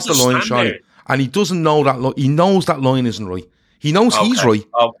across the line, Shawnee, and he doesn't know that he knows that line isn't right. He knows he's right.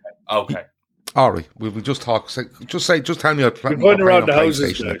 Okay. All right, we'll just talk. Just tell me. We're going around the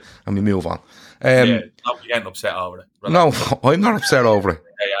houses now. And we move on. You're getting upset over it. No, I'm not upset over it.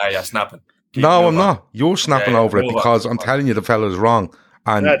 Yeah, snapping. No, I'm not. You're snapping over it because I'm telling you the fella is wrong.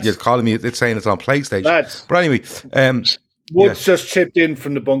 And you're calling me, it's saying it's on PlayStation. But anyway. Woods just chipped in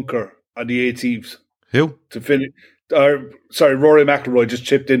from the bunker on the 18th. Who? To finish. Rory McIlroy just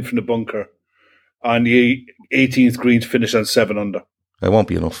chipped in from the bunker on the 18th green to finish on 7 under. It won't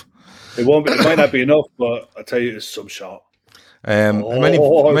be enough. It might not be enough, but I tell you, it's some shot. How many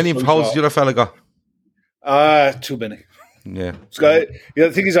holes did the other fella got? Too many. Yeah. I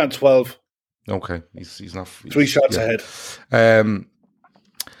think he's on 12. Okay. He's not. 3 shots ahead.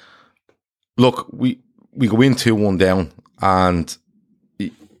 Look, we go in 2-1 down, and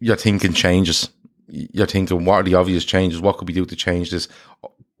you're thinking changes. You're thinking, what are the obvious changes? What could we do to change this?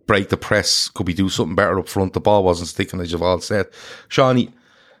 Break the press? Could we do something better up front? The ball wasn't sticking, as you've all said. Shawnee,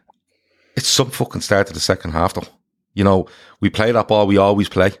 it's some fucking start to the second half, though. You know, we play that ball we always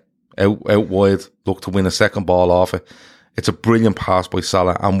play. Out wide, look to win a second ball off it. It's a brilliant pass by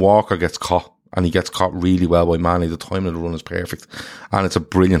Salah, and Walker gets caught, and he gets caught really well by Mane. The timing of the run is perfect, and it's a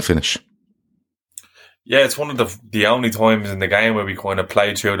brilliant finish. Yeah, it's one of the only times in the game where we kind of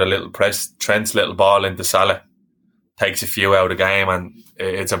play through the little press, Trent's little ball into Salah, takes a few out of the game, and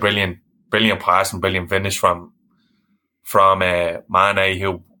it's a brilliant pass and brilliant finish from Mane,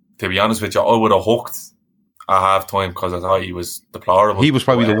 who, to be honest with you, I would have hooked at half time because I thought he was deplorable. He was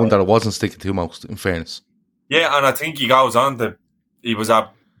probably the one that I wasn't sticking to most, in fairness. Yeah, and I think he goes on he was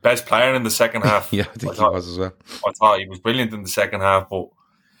our best player in the second half. Yeah, I think he was as well. I thought he was brilliant in the second half, but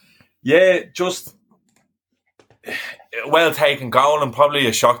yeah, just well taken goal and probably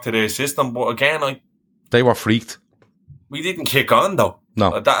a shock to their system. But again, they were freaked. We didn't kick on though.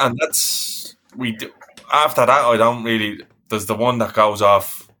 No, after that, I don't really. There's the one that goes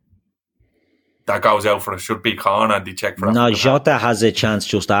off. That goes out for a should be corner and they check for No, Jota has a chance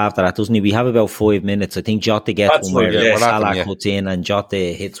just after that, doesn't he? We have about 5 minutes. I think Jota gets one where Salah cuts in and Jota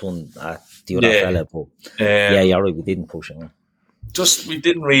hits one at the other fella. But you're right, we didn't push him. We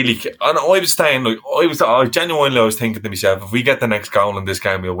didn't really. And I was saying, I genuinely was thinking to myself, if we get the next goal in this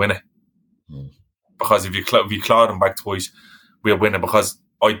game, we'll win it. Because if you claw them back twice, we'll win it. Because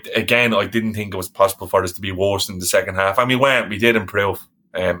I didn't think it was possible for us to be worse in the second half. I mean, we did improve.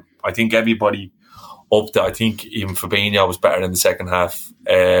 I think everybody up there, I think even Fabinho was better in the second half.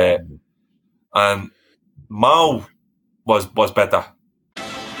 And Mo was better.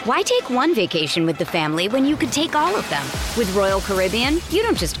 Why take one vacation with the family when you could take all of them? With Royal Caribbean, you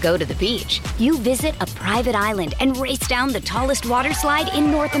don't just go to the beach. You visit a private island and race down the tallest water slide in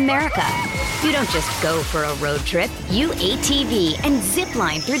North America. You don't just go for a road trip. You ATV and zip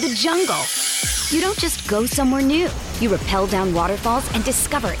line through the jungle. You don't just go somewhere new. You rappel down waterfalls and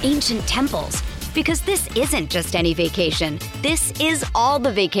discover ancient temples. Because this isn't just any vacation. This is all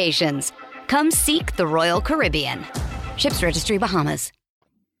the vacations. Come seek the Royal Caribbean. Ships Registry, Bahamas.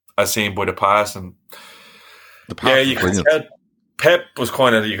 I seen by the pass, and you could tell Pep was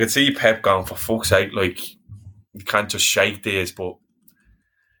kind of. You could see Pep going, for fuck's sake, like you can't just shake this. But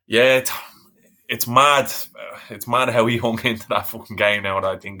yeah, it's mad. It's mad how he hung into that fucking game now that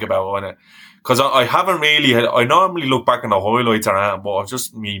I think about it. Because I haven't really. I normally look back on the highlights around, but I've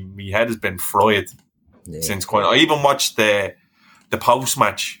just my head has been fried since quite. I even watched the post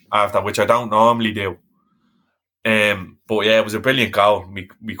match after, which I don't normally do. But yeah, it was a brilliant goal.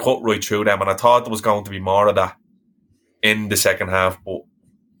 We cut right through them, and I thought there was going to be more of that in the second half, but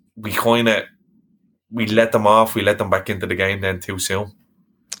we let them off. We let them back into the game then too soon.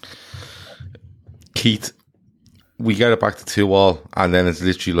 Keith, we get it back to 2-2, and then it's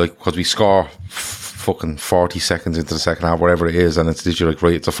literally like, because we score fucking 40 seconds into the second half, whatever it is, and it's literally like,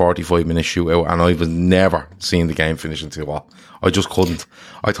 right, it's a 45-minute shootout, and I was never seeing the game finish in 2-2. I just couldn't.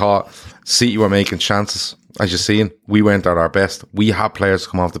 I thought City were making chances. As you're seeing, we weren't at our best. We had players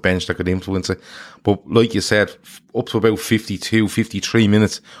come off the bench that could influence it. But like you said, up to about 52, 53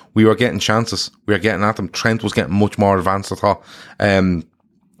 minutes, we were getting chances. We were getting at them. Trent was getting much more advanced, I thought.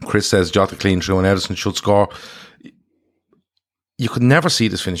 Chris says Jota clean through and Ederson should score. You could never see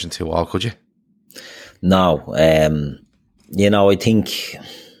this finishing 2-2, could you? No. I think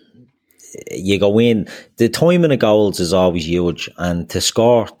you go in. The timing of goals is always huge. And to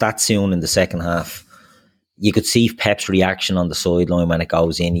score that soon in the second half, you could see Pep's reaction on the sideline when it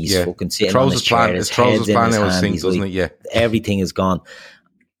goes in. He's fucking sitting on his chair. His head's in his hand. Doesn't it? Yeah. Everything is gone.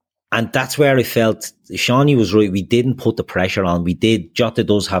 And that's where I felt Shawnee was right. We didn't put the pressure on. We did. Jota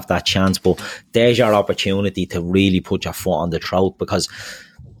does have that chance, but there's your opportunity to really put your foot on the throat, because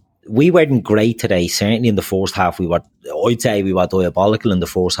we weren't great today. Certainly in the first half, I'd say we were diabolical in the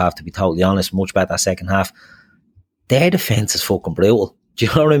first half, to be totally honest. Much better second half. Their defence is fucking brutal. Do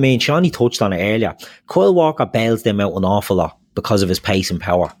you know what I mean? Shawnee touched on it earlier. Kyle Walker bails them out an awful lot because of his pace and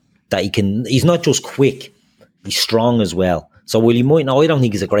power. That he's not just quick, he's strong as well. So while he might not, I don't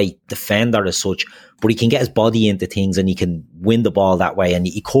think he's a great defender as such, but he can get his body into things and he can win the ball that way, and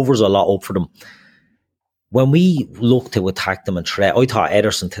he covers a lot up for them. When we look to attack them and threat, I thought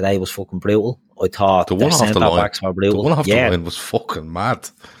Ederson today was fucking brutal. I thought the centre-backs were brutal. The one off the line was fucking mad.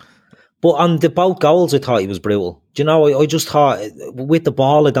 But on the both goals, I thought he was brutal. Do you know, I just thought with the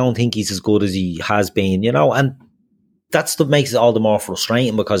ball, I don't think he's as good as he has been, and that's what makes it all the more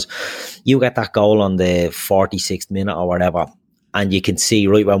frustrating, because you get that goal on the 46th minute or whatever, and you can see,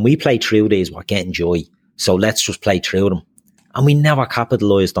 right, when we play through these, we're getting joy. So let's just play through them. And we never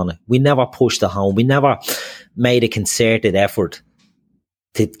capitalised on it. We never pushed it home. We never made a concerted effort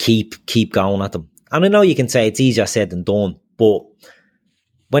to keep going at them. And I know you can say it's easier said than done, but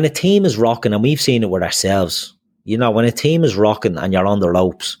when a team is rocking, and we've seen it with ourselves, when a team is rocking and you're on the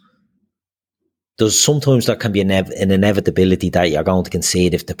ropes, there can be an inevitability that you're going to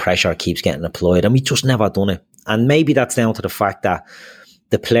concede if the pressure keeps getting applied, and we just never done it. And maybe that's down to the fact that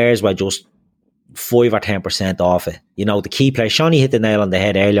the players were just 5 or 10% off it. The key players. Shawnee hit the nail on the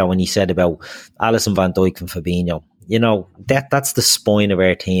head earlier when he said about Alisson, Van Dijk and Fabinho. That's the spine of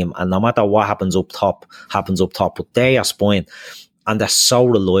our team, and no matter what happens up top, but they are spine, and they're so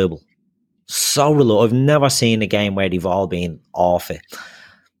reliable. So reliable. I've never seen a game where they've all been off it.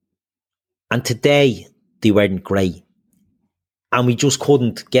 And today, they weren't great. And we just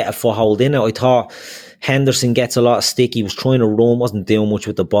couldn't get a foothold in it. I thought Henderson gets a lot of stick. He was trying to run, wasn't doing much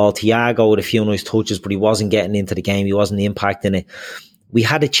with the ball. Thiago had a few nice touches, but he wasn't getting into the game. He wasn't impacting it. We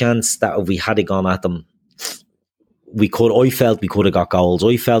had a chance that if we had gone at them, I felt we could have got goals.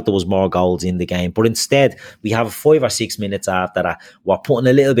 I felt there was more goals in the game. But instead, we have 5 or 6 minutes after that. We're putting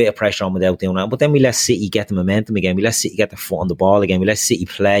a little bit of pressure on without doing that. But then we let City get the momentum again. We let City get their foot on the ball again. We let City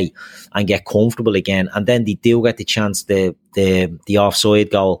play and get comfortable again. And then they do get the chance, the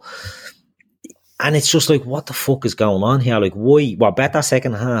offside goal. And it's just like, what the fuck is going on here? Like, why? We're better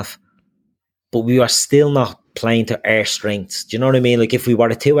second half, but we are still not playing to our strengths. Do you know what I mean? Like, if we were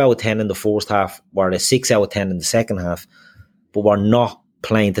a 2 out of 10 in the first half, we're a 6 out of 10 in the second half, but we're not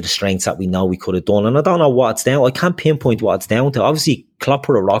playing to the strengths that we know we could have done. And I don't know what it's down. I can't pinpoint what it's down to. Obviously, Klopp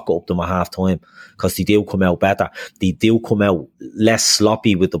put a rocket up them at half time, because they do come out better. They do come out less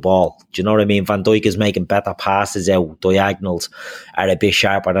sloppy with the ball. Do you know what I mean? Van Dijk is making better passes out. Diagonals are a bit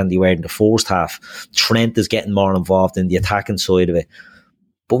sharper than they were in the first half. Trent is getting more involved in the attacking side of it.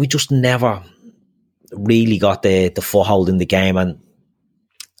 But we just never really got the foothold in the game, and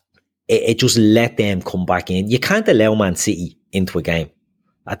it just let them come back in. You can't allow Man City into a game.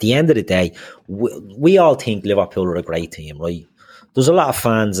 At the end of the day, we all think Liverpool are a great team, right? There's a lot of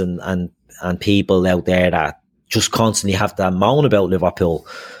fans and people out there that just constantly have to moan about Liverpool.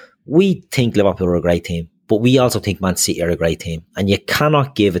 We think Liverpool are a great team, but we also think Man City are a great team. And you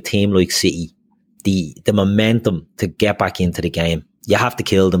cannot give a team like City the momentum to get back into the game. You have to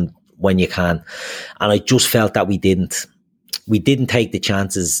kill them when you can. And I just felt that we didn't. we didn't take the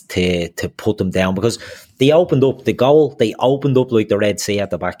chances to put them down, because they opened up the goal. They opened up like the Red Sea at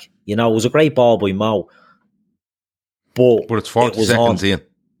the back. You know, it was a great ball by Mo, but it's 40 seconds in.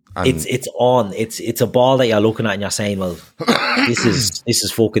 It's on. It's a ball that you're looking at and you're saying, well, this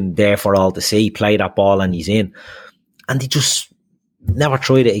is fucking there for all to see. Play that ball and he's in. And they just never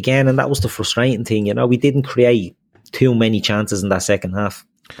tried it again, and that was the frustrating thing. You know, we didn't create too many chances in that second half.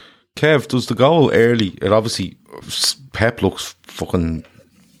 Kev, does the goal early? It obviously, Pep looks fucking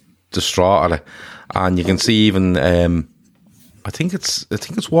distraught at it, and you can see even I think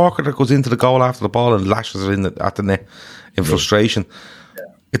it's Walker that goes into the goal after the ball and lashes it in at the net in frustration.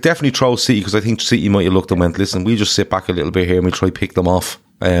 It definitely throws City, because I think City might have looked and went, listen, we just sit back a little bit here and we try to pick them off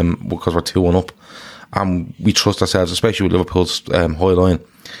because we're 2-1 up, and we trust ourselves, especially with Liverpool's high line.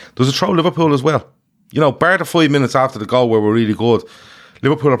 Does it throw Liverpool as well? You know, bar the 5 minutes after the goal where we're really good,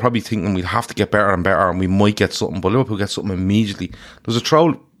 Liverpool are probably thinking we'd have to get better and better and we might get something, but Liverpool gets something immediately. Does it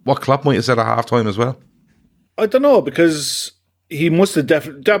throw what Klopp might have said at half-time as well? I don't know, because he must have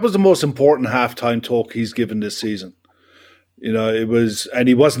that was the most important half-time talk he's given this season. You know, it was, and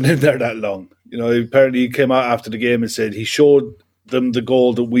he wasn't in there that long. You know, apparently he came out after the game and said he showed them the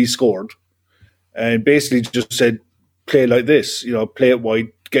goal that we scored, and basically just said, play like this, you know, play it wide,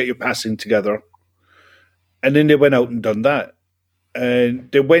 get your passing together. And then they went out and done that. And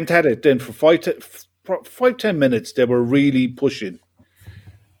they went at it then for 5-10 minutes. They were really pushing.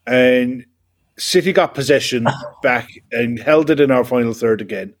 And City got possession back and held it in our final third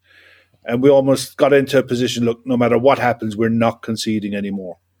again. And we almost got into a position, look, no matter what happens, we're not conceding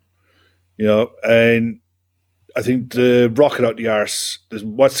anymore. You know, and I think the rocket out the arse,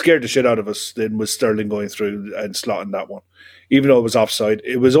 what scared the shit out of us then was Sterling going through and slotting that one. Even though it was offside,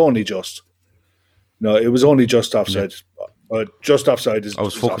 it was only just. No, it was only just offside. Yeah. But just offside is. I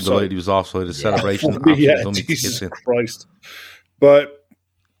was fucking delighted he was offside. His celebration. Yeah, Jesus Christ. But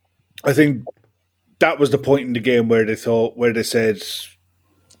I think that was the point in the game where they said,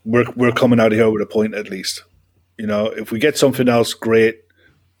 we're coming out of here with a point at least. You know, if we get something else, great.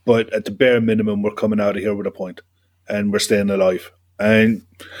 But at the bare minimum, we're coming out of here with a point and we're staying alive. And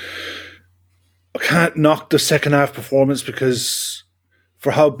I can't knock the second half performance, because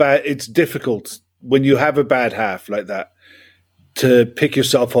for how bad, it's difficult when you have a bad half like that to pick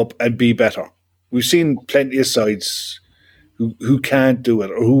yourself up and be better. We've seen plenty of sides who can't do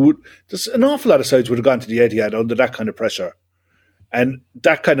it, or there's an awful lot of sides would have gone to the Etihad under that kind of pressure and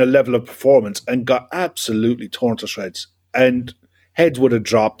that kind of level of performance and got absolutely torn to shreds, and heads would have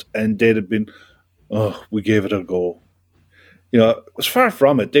dropped and they'd have been, oh, we gave it a go. You know, it was far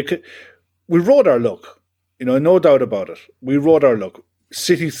from it. We rode our luck, you know, no doubt about it. We rode our luck.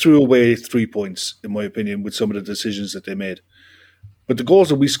 City threw away 3 points, in my opinion, with some of the decisions that they made. But the goals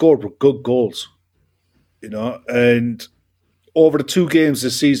that we scored were good goals, you know, and over the 2 games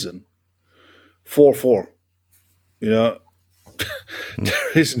this season, 4-4, you know,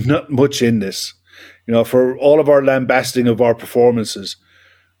 there is not much in this. You know, for all of our lambasting of our performances,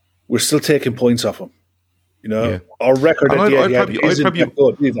 we're still taking points off them. You know, our record at the Etihad isn't that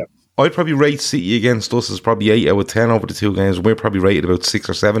good either. I'd probably rate City against us as probably 8 out of 10 over the 2 games. We're probably rated about 6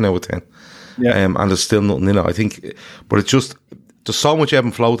 or 7 out of 10. Yeah. And there's still nothing in it, I think. But it's just, there's so much ebb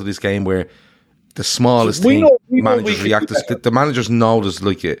and flow to this game where the smallest thing, managers react. The managers know there's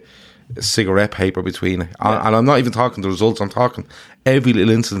like a cigarette paper between it. Yeah. And I'm not even talking the results. I'm talking every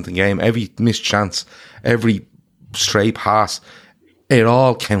little incident in the game, every missed chance, every stray pass. It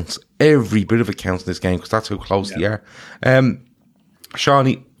all counts. Every bit of it counts in this game, because that's how close they are.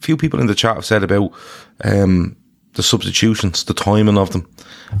 Shawnee, few people in the chat have said about the substitutions, the timing of them,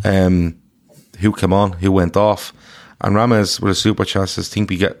 who came on, who went off. And Rames with a super chat says, do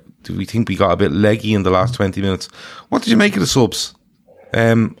we think we got a bit leggy in the last 20 minutes? What did you make of the subs?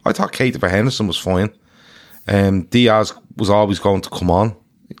 I thought Keita for Henderson was fine. Diaz was always going to come on.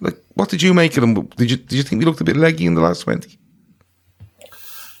 Like, what did you make of them? Did you think we looked a bit leggy in the last 20?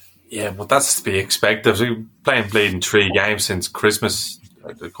 Yeah, but that's to be expected. We've playing 3 games since Christmas.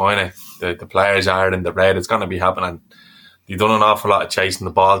 The players are in the red. It's going to be happening. They've done an awful lot of chasing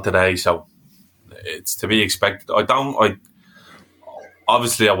the ball today, so it's to be expected.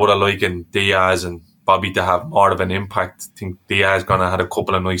 Obviously I would have liked Diaz and Bobby to have more of an impact. I think Diaz going to have a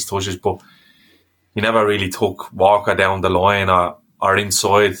couple of nice touches, but he never really took Walker down the line or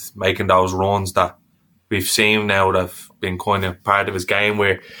inside, making those runs that we've seen now that have been kind of part of his game,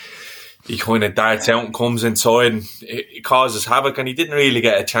 where he kind of darts out and comes inside and it causes havoc, and he didn't really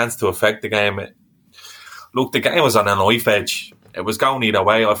get a chance to affect the game. Look, the game was on a knife edge. It was going either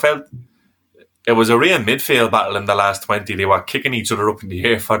way. I felt it was a real midfield battle in the last 20. They were kicking each other up in the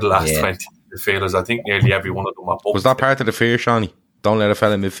air for the last 20. midfielders. I think nearly every one of them are booked. Was that part of the fear, Shawnee? Don't let a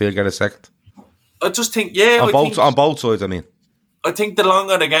fella in midfield get a second. I just think, on both sides. I mean, I think the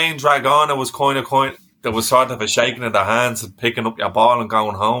longer the game dragged on, it was kind of there was sort of a shaking of the hands and picking up your ball and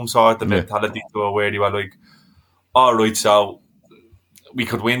going home sort of mentality to it, where they were like, all right, so we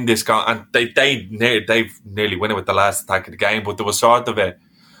could win this game, and they nearly win it with the last attack of the game, but there was sort of a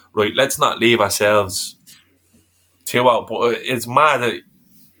right, let's not leave ourselves too out. But it's mad that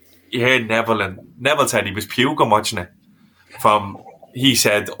you heard Neville, and Neville said he was puking watching it. He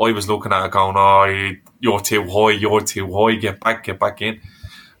said, I was looking at it going, oh, you're too high, get back in.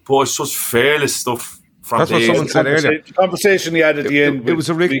 But it's just fearless stuff from that's what someone said earlier. The conversation he had at the end with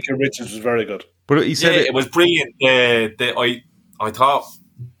Micah Richards was very good. But he said it was brilliant. I thought,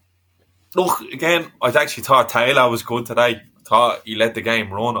 look, again, I actually thought Taylor was good today. I thought he let the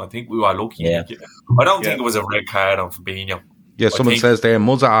game run. I think we were lucky. Yeah. I don't think it was a red card on Fabinho. Yeah, someone says there,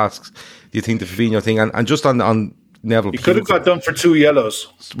 Muzza asks, do you think the Fabinho thing, and just on Neville, he could have got done for 2 yellows.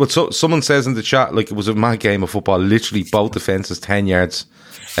 But someone says in the chat, like, it was a mad game of football, literally both defences 10 yards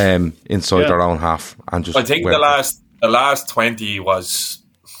inside their own half. And just I think the last 20 was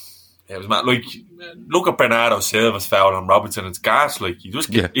mad. Like, look at Bernardo Silva's foul on Robertson. It's gas. Like, he's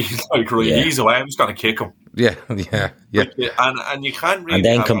like, right, he's away. I'm just going to kick him. Yeah. Like, and you can't really. And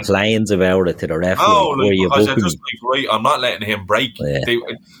then complains about it to the referee. Oh, like, because they're just like, right, I'm not letting him break. Yeah.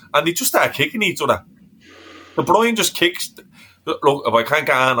 They just start kicking each other. The Brian just kicks. Look, if I can't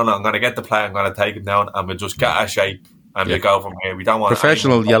get on, I'm going to get the play. I'm going to take him down, and we'll just get a shape, and we go from here. We don't want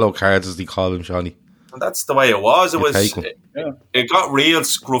professional yellow cards, as they call them, Shawnee. And that's the way it was. It got real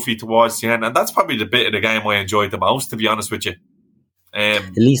scruffy towards the end, and that's probably the bit of the game I enjoyed the most, to be honest with you.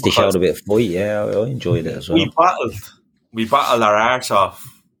 At least they showed a bit of fight. Yeah, I enjoyed it as well. We battled our arse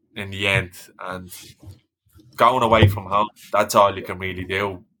off in the end, and going away from home, that's all you can really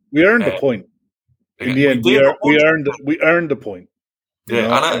do. We earned the point. In the end, we earned the point.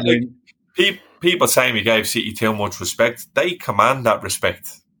 Yeah, and people saying we gave City too much respect. They command that respect.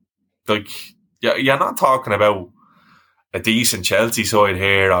 Like, you're not talking about a decent Chelsea side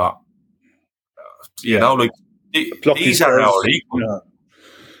here, or you know, like these are our equal. Yeah.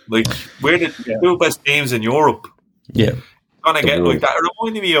 Like, we're the two best teams in Europe. Yeah, gonna get like that. It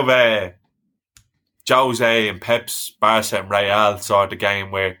reminded me of Jose and Pep's Barca and Real sort of game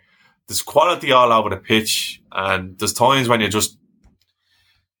where there's quality all over the pitch, and there's times when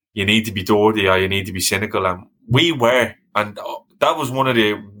you need to be dirty or you need to be cynical, and we were, and that was one of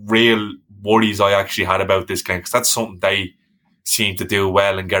the real worries I actually had about this game, because that's something they seem to do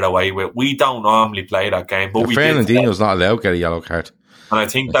well and get away with. We don't normally play that game, but Fernandinho's not allowed to get a yellow card, and I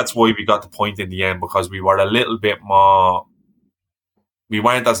think that's why we got the point in the end, because we were a little bit more, we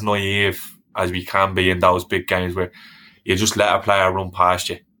weren't as naive as we can be in those big games where you just let a player run past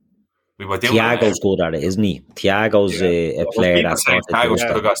you. Thiago's good at it, isn't he? Thiago's a player that's Thiago should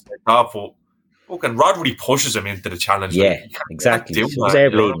have got stepped off, but fucking Rodri pushes him into the challenge. Yeah, exactly. He was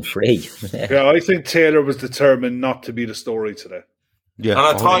there bleeding free. I think Taylor was determined not to be the story today. Yeah, and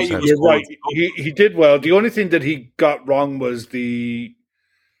I thought he was right. He did well. The only thing that he got wrong was the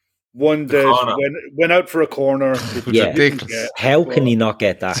one that went out for a corner. How can he not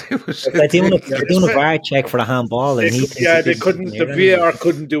get that? They're doing a VAR check for a handball, and they couldn't. The VAR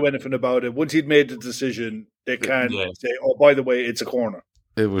couldn't do anything about it. Once he'd made the decision, they can't say, "Oh, by the way, it's a corner."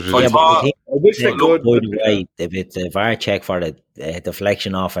 It was. I wish they could. By the way, if it's a VAR check for the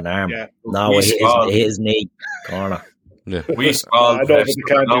deflection off an arm, no, it his knee corner. Yeah, we saw. I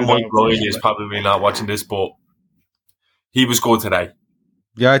know Mike Ryan is probably not watching this, but he was good today.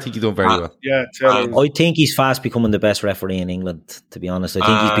 Yeah, I think he's done very well. Yeah, I think he's fast becoming the best referee in England, to be honest. I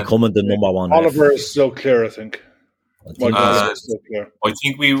think he's becoming the number one. Oliver is so clear, I think. I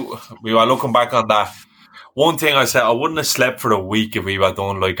think we were looking back on that. One thing I said, I wouldn't have slept for a week if we were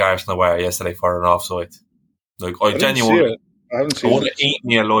done like Arsenal were yesterday for an offside. Like, I genuinely wouldn't have eaten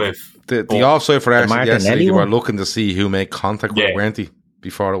me alive. The offside for Arsenal yesterday, they were looking to see who made contact with it, weren't they?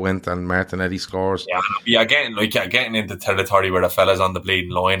 Before it went, and Martinelli scores. Yeah, you're getting into territory where the fella's on the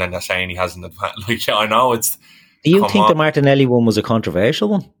bleeding line and you're saying he hasn't advanced. Like, I know it's. Do you think the Martinelli one was a controversial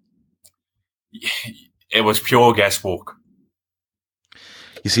one? It was pure guesswork.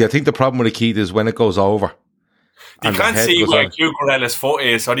 You see, I think the problem with the Keith is when it goes over. You can't see where Cucurella's foot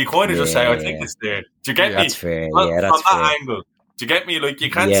is, so you kind of just say, I think it's there. Do you get me? That's fair. From that angle. Do you get me? Like,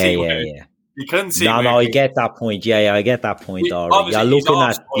 you can't see where... You couldn't see. No, I get that point. Yeah, I get that point. You're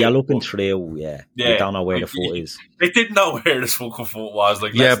looking through. Yeah, you don't know where the foot is. They didn't know where the fucking foot was.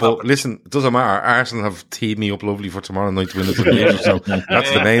 Like, but listen, it doesn't matter. Arsenal have teed me up lovely for tomorrow night to win the game, so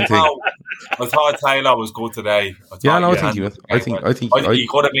that's the main thing. I thought Taylor was good today. I think he was. I think he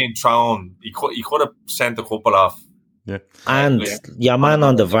could have been thrown. He could have sent a couple off. Yeah. And your man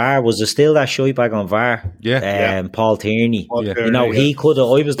on the VAR, was there still that shite bag on VAR? Yeah. Paul Tierney. He could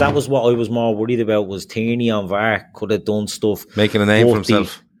have. That was what I was more worried about, was Tierney on VAR could have done stuff, making a name for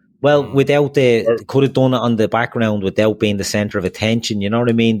himself. Without could have done it on the background without being the centre of attention. You know what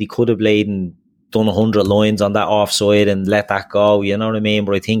I mean? They could have laid and done 100 lines on that offside and let that go. You know what I mean?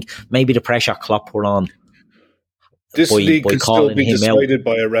 But I think maybe the pressure Klopp were on. This league can still be decided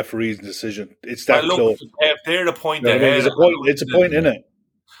by a referee's decision. It's that close. They're the point ahead. It's a point in it.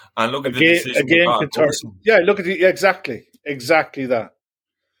 And look at the decision. Look at exactly that.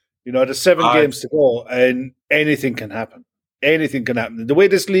 There's 7 games to go, and anything can happen. Anything can happen. The way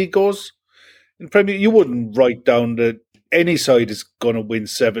this league goes in Premier, you wouldn't write down that any side is going to win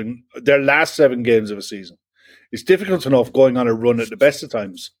their last 7 games of a season. It's difficult enough going on a run at the best of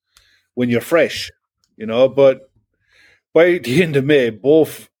times when you're fresh, but by the end of May,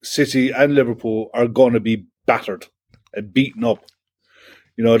 both City and Liverpool are going to be battered and beaten up.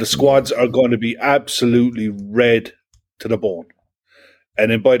 The squads are going to be absolutely red to the bone. And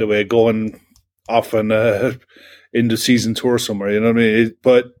then, by the way, going off in the season tour somewhere, you know what I mean?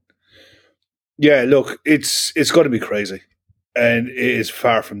 But yeah, look, it's going to be crazy, and it is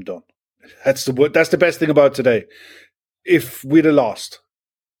far from done. That's the best thing about today. If we'd have lost,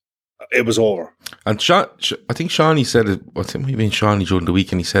 it was over. And I think Shawnee said it. I think maybe Shawnee during the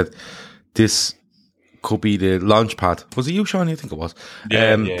week, and he said this could be the launch pad. Was it you, Shawnee? I think it was.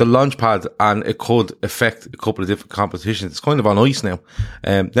 The launch pad, and it could affect a couple of different competitions. It's kind of on ice now.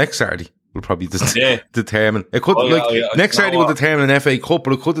 Next Saturday will probably determine. It could next Saturday will determine an FA Cup,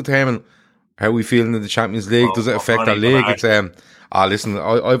 but it could determine how we feel in the Champions League. Does it affect our league? It's listen,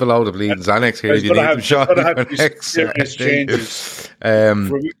 I have a load of bleeding Xanax here. You need to serious changes.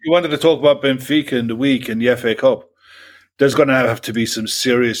 You wanted to talk about Benfica in the week in the FA Cup. There's going to have to be some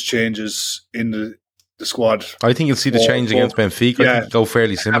serious changes in the squad. I think you'll see the change against Benfica. I think it'll go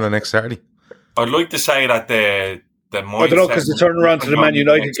fairly similar next Saturday. I'd like to say that the mindset, I don't know, because the turnaround to the Man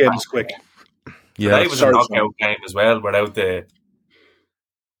United game is quick. Yeah, it was a knockout game as well. Without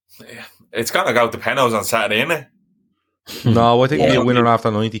it's going to go to penalties on Saturday, isn't it? No, I think it'll be a winner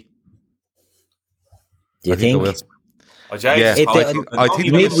after 90. Do you think? I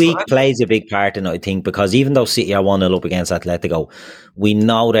think midweek plays a big part in it, I think, because even though City are 1-0 up against Atletico, we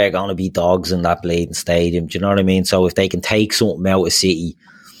know they're going to be dogs in that bleeding stadium. Do you know what I mean? So if they can take something out of City,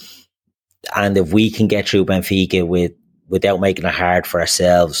 and if we can get through Benfica without making it hard for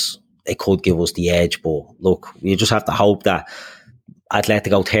ourselves, it could give us the edge. But look, you just have to hope that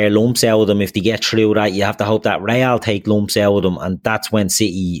Atletico tear lumps out of them. If they get through that, you have to hope that Real take lumps out of them, and that's when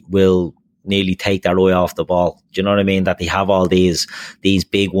City will nearly take their eye off the ball. Do you know what I mean? That they have all these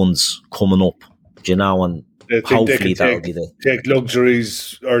big ones coming up, do you know, and hopefully that'll be take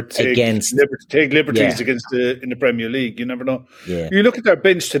luxuries or take liberties against in the Premier League. You never know. Yeah. You look at their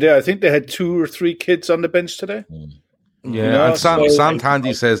bench today. I think they had 2 or 3 kids on the bench today. Yeah, and Sam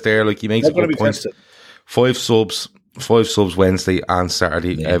Tandy says there, he makes a good point. 5 subs Wednesday and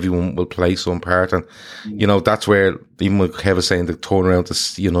Saturday. Everyone will play some part, and that's where, even with Kev saying the turnaround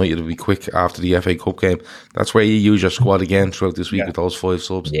to United will be quick after the FA Cup game. That's where you use your squad again throughout this week with those 5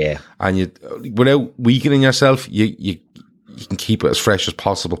 subs. Yeah, and you, without weakening yourself, you can keep it as fresh as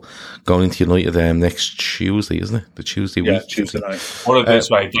possible going into United next Tuesday, isn't it? The Tuesday week. Tuesday night. Put it this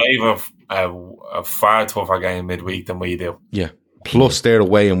way, they have a far tougher game midweek than we do. Yeah. Plus they're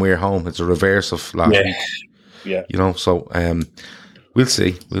away and we're home. It's a reverse of last week. Yeah. So we'll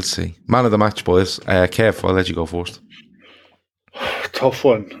see. Man of the match, boys. Kev, I'll let you go first. Tough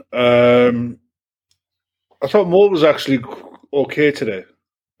one. I thought Mo was actually okay today.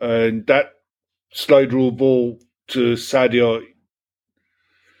 And that slide rule ball to Sadio,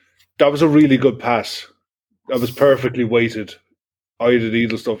 that was a really good pass. That was perfectly weighted. Eye to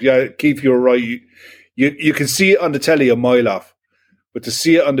needle stuff. Yeah, Keith, you're right. You can see it on the telly a mile off, but to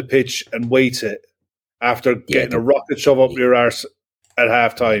see it on the pitch and weight it after getting a rocket shove up your arse at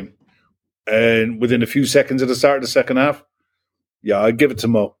half-time and within a few seconds of the start of the second half, I'd give it to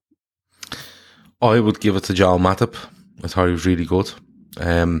Mo. I would give it to Joel Matip. I thought he was really good.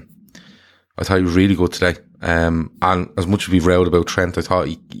 I thought he was really good today. And as much as we've railed about Trent, I thought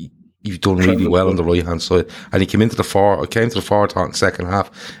he's done really well on the right-hand side. And he came into the forward, in the second half,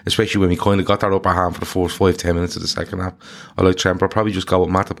 especially when we kind of got that upper hand for the first 5-10 minutes of the second half. I like Trent, but I'll probably just go with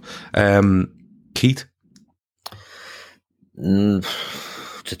Matip. Keith?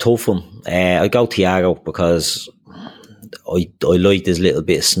 It's a tough one. I go Thiago because I liked his little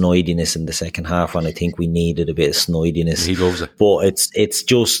bit of snidiness in the second half, and I think we needed a bit of snidiness. He loves it. But it's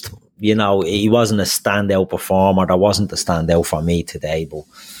just you know, he wasn't a standout performer. There wasn't a standout for me today. But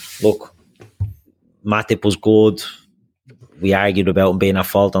look, Matip was good. We argued about him being at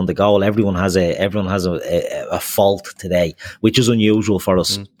fault on the goal. Everyone has a fault today, which is unusual for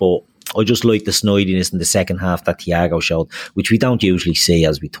us. But I just like the snidiness in the second half that Thiago showed, which we don't usually see,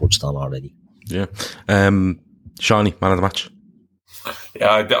 as we touched on already. Yeah. Shawnee, man of the match.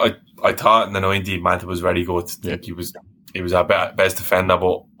 Yeah, I thought in the 90 Matip was very good. Yeah. He was our best defender,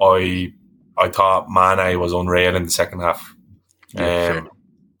 but I thought Mane was unreal in the second half. I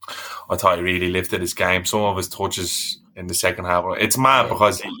thought he really lifted his game. Some of his touches in the second half, it's mad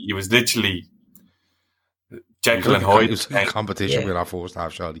because he was literally Jekyll and Hyde. It was in competition with our first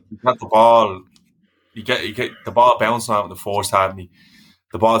half, Shawnee. He got the ball. You get the ball bouncing out in the first half, and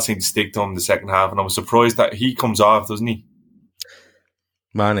the ball seemed to stick to him in the second half. And I was surprised that he comes off, doesn't he?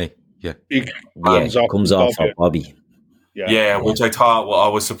 Mane, yeah. He comes off for Bobby. Yeah, which I thought, I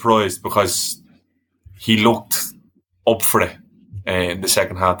was surprised because he looked up for it in the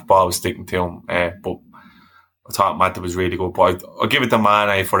second half. The ball was sticking to him, but I thought Matip was really good. But I'll give it to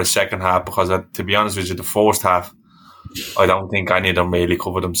Mane for the second half because, to be honest with you, the first half, I don't think any of them really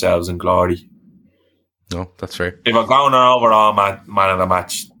covered themselves in glory. No, that's fair. If I'm going on overall man of the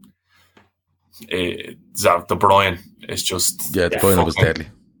match, De Bruyne is just... Yeah, De Bruyne was deadly.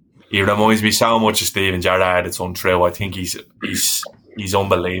 He reminds me so much of Steven Gerrard. It's untrue. I think he's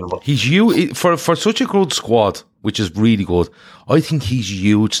unbelievable. He's huge for such a good squad, which is really good. I think he's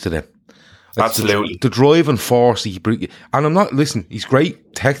huge to them. Absolutely. The driving force and I'm not, listen, he's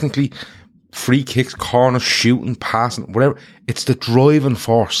great technically, free kicks, corners, shooting, passing, whatever. It's the driving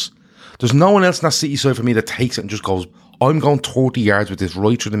force. There's no one else in that City side for me that takes it and just goes, I'm going 30 yards with this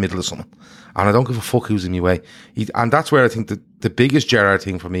right through the middle of something. And I don't give a fuck who's in my way. And that's where I think the biggest Gerrard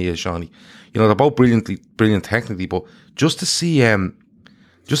thing for me is, Shawnee. You know, they're both brilliant technically, but just to see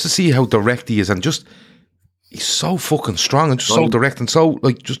how direct he is, and just, he's so fucking strong and just so direct and so,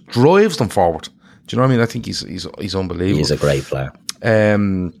 like, just drives them forward. Do you know what I mean? I think he's unbelievable. He's a great player.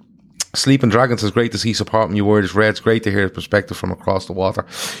 Sleeping Dragons is great to see supporting you Irish Reds. Great to hear his perspective from across the water.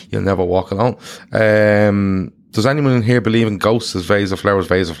 You'll never walk alone. Does anyone in here believe in ghosts as Vase of Flowers?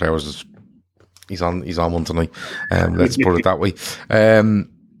 Vase of Flowers is he's on one tonight. Let's put it that way.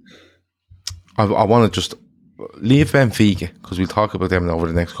 I want to just leave Benfica because we'll talk about them over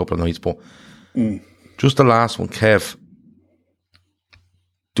the next couple of nights. But just the last one, Kev.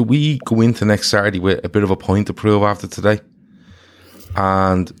 Do we go into next Saturday with a bit of a point to prove after today?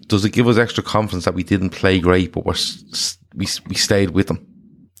 And does it give us extra confidence that we didn't play great, but we stayed with them?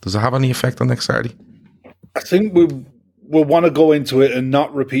 Does it have any effect on next Saturday? I think we'll want to go into it and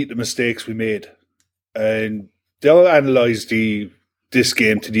not repeat the mistakes we made. And they'll analyse this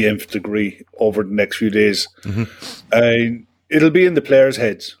game to the nth degree over the next few days. Mm-hmm. And it'll be in the players'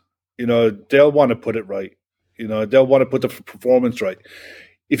 heads. You know, they'll want to put it right. You know, they'll want to put the performance right.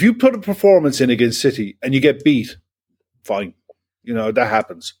 If you put a performance in against City and you get beat, fine. You know, that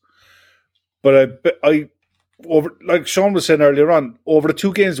happens. But I over, like Sean was saying earlier on, over the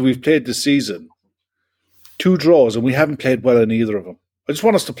 2 games we've played this season, 2 draws, and we haven't played well in either of them. I just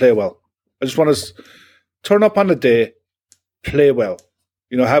want us to play well. I just want us to turn up on the day, play well.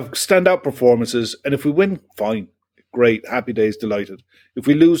 You know, have standout performances, and if we win, fine. Great. Happy days, delighted. If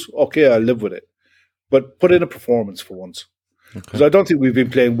we lose, okay, I'll live with it. But put in a performance for once. Because I don't think we've been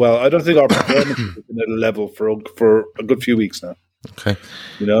playing well. I don't think our performance has been at a level for a good few weeks now. Okay.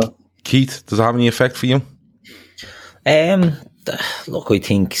 You know? Keith, does it have any effect for you? Look, I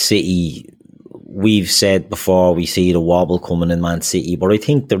think City, we've said before, we see the wobble coming in Man City, but I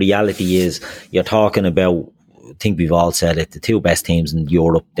think the reality is, you're talking about, I think we've all said it, the 2 best teams in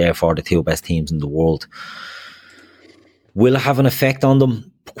Europe, therefore the 2 best teams in the world. Will it have an effect on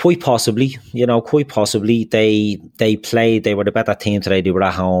them? Quite possibly, you know, quite possibly. They played, they were the better team today, they were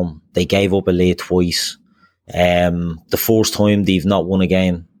at home, they gave up a lead twice. The first time they've not won a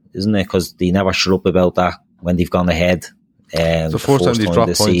game, isn't it? Because they never shut up about that when they've gone ahead. The first time they've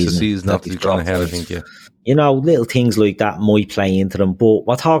dropped points this season after they've gone ahead, I think, yeah. You know, little things like that might play into them, but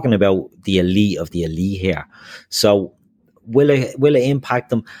we're talking about the elite of the elite here. So will it impact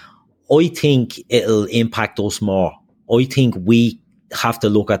them? I think it'll impact us more. I think we have to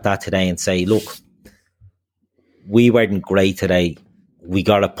look at that today and say, look, we weren't great today. We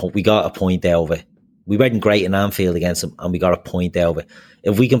got a point out of it. We weren't great in Anfield against them, and we got a point out of it.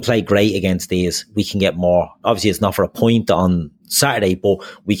 If we can play great against these, we can get more. Obviously, it's not for a point on Saturday, but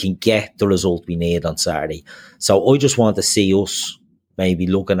we can get the result we need on Saturday. So I just want to see us maybe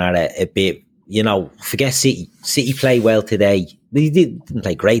looking at it a bit, you know, forget City. City play well today. They didn't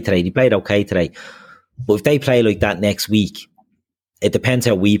play great today. They played okay today. But if they play like that next week, it depends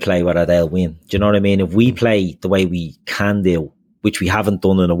how we play whether they'll win. Do you know what I mean? If we play the way we can do, which we haven't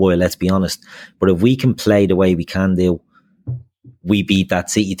done in a while, let's be honest, but if we can play the way we can do, we beat that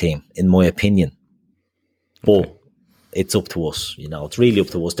City team, in my opinion. But it's up to us, you know. It's really up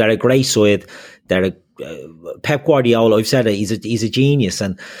to us. They're a great side. They're Pep Guardiola. I've said it. He's a genius,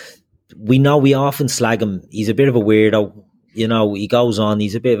 and we know we often slag him. He's a bit of a weirdo, you know. He goes on.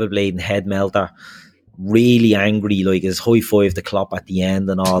 He's a bit of a bleeding head melter. Really angry, like his high five the Klopp at the end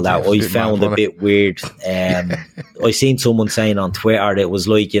and all that. I found a bit weird. I seen someone saying on Twitter that it was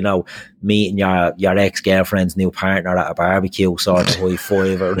like, you know, meeting your ex-girlfriend's new partner at a barbecue, sort of high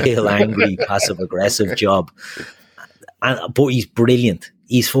five, a real angry, passive aggressive job. But he's brilliant.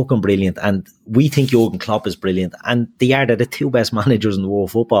 He's fucking brilliant. And we think Jurgen Klopp is brilliant. And they're the two best managers in the world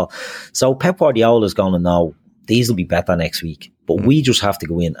of football. So Pep Guardiola's going to know these will be better next week. But we just have to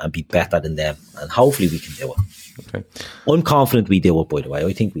go in and be better than them. And hopefully we can do it. Okay. I'm confident we do it, by the way.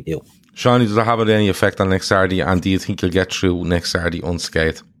 I think we do. Shawnee, does it have any effect on next Saturday? And do you think you'll get through next Saturday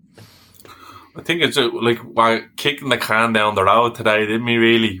unscathed? I think it's like we're kicking the can down the road today, didn't we,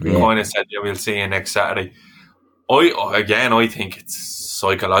 really? We kind of said, we'll see you next Saturday. I think it's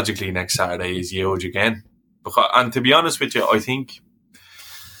psychologically next Saturday is huge again. And to be honest with you, I think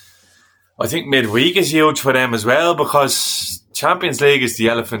midweek is huge for them as well, because Champions League is the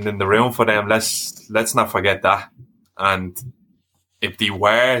elephant in the room for them. Let's not forget that. And if they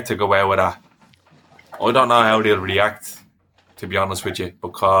were to go out with that, I don't know how they'll react, to be honest with you,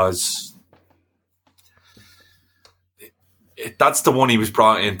 because that's the one he was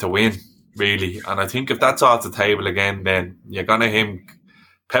brought in to win, really. And I think if that's off the table again, then you're going to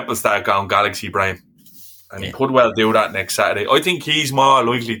Pep will start going galaxy brain. And he could well do that next Saturday. I think he's more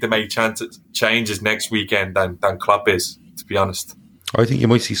likely to make changes next weekend than Klopp is, to be honest. I think you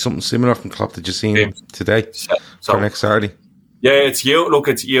might see something similar from Klopp that you've seen today for next Saturday. Yeah, it's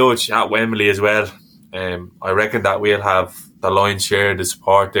huge at Wembley as well. I reckon that we'll have the lion's share of the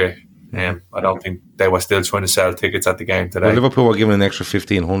support there. I don't think they were still trying to sell tickets at the game today. Well, Liverpool were given an extra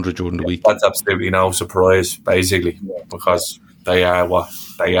 1,500 during the week. That's absolutely no surprise, basically, because they are what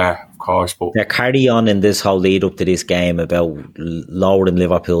they are, of course. But they're carry on in this whole lead up to this game about lowering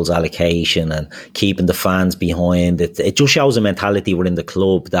Liverpool's allocation and keeping the fans behind. It just shows a mentality within the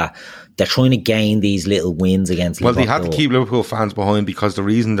club that they're trying to gain these little wins against Liverpool. Well, they had to keep Liverpool fans behind because the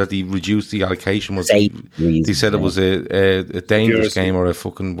reason that they reduced the allocation was they said it was a dangerous game or a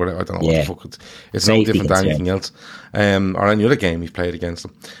fucking whatever. I don't know what the fuck it's no different than anything else, or any other game you've played against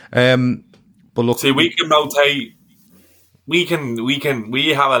them. But look, see, we can rotate. We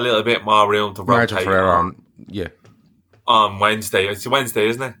have a little bit more room to rotate on Wednesday. It's Wednesday,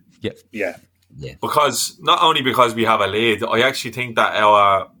 isn't it? Yeah. Because not only because we have a lead, I actually think that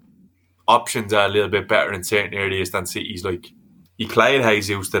our options are a little bit better in certain areas than City's. Like, he played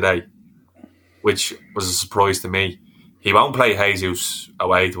Jesus today, which was a surprise to me. He won't play Jesus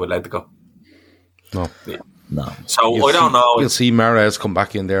away to Atletico. No. So I don't know. You'll see Mahrez come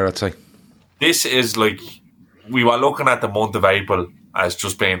back in there, I'd say. This is like, we were looking at the month of April as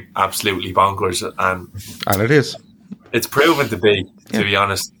just being absolutely bonkers, and it is. It's proven to be, to be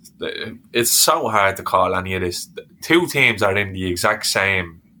honest. It's so hard to call any of this. Two teams are in the exact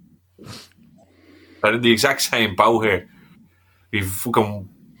same boat here.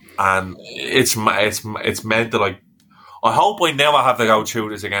 And it's meant to, like, I hope I never have to go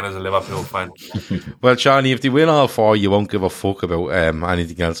through this again as a Liverpool fan. Well, Johnny, if they win all four, you won't give a fuck about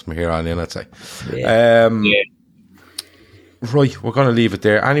anything else from here on in, I'd say. Right, we're going to leave it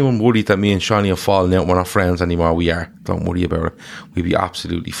there. Anyone worried that me and Shawnee are falling out? We're not friends anymore. We are. Don't worry about it. We'll be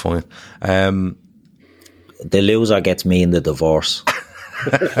absolutely fine. The loser gets me in the divorce.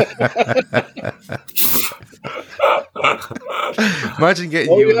 Imagine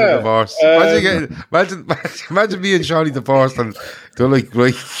getting you in the divorce. Imagine me and Shawnee divorced and they're like,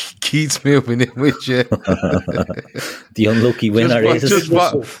 right, Keith's moving in with you. The unlucky winner is just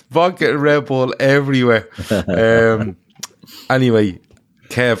vodka and Red Bull everywhere. Anyway,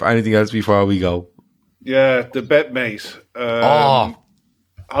 Kev, anything else before we go? Yeah, the bet, mate. How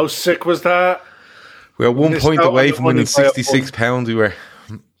sick was that? We were 1 point away from winning £66. We were.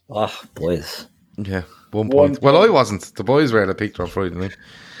 Oh, boys. Yeah, 1 point. Well, I wasn't. The boys were at a picture on Friday night.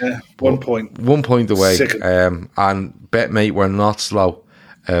 Yeah, 1 point. 1 point away. And BetMate were not slow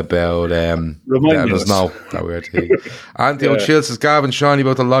about letting us know that we were taking. Anthony O'Chill says, Gavin, Shawnee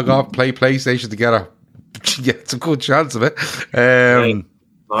about to log off, play PlayStation together. Yeah, it's a good chance of it.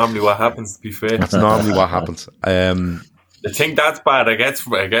 Normally what happens, to be fair. That's normally what happens. I think that's bad. It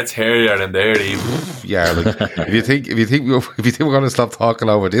gets hairier than there even. Yeah, like, if you think we're going to stop talking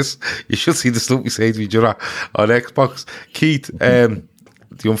over this, you should see the stuff we say to each other on Xbox. Keith, the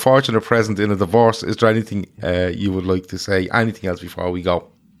unfortunate present in a divorce. Is there anything you would like to say? Anything else before we go?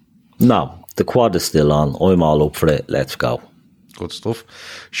 No, the quad is still on. I'm all up for it. Let's go. Good stuff.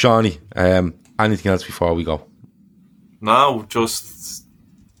 Shawnee, anything else before we go? No, just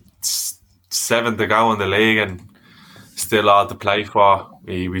 7 to go in the league and still all to play for.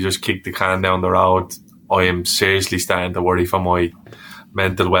 We just kicked the can down the road. I am seriously starting to worry for my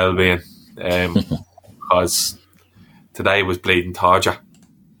mental well-being because today was bleeding torture.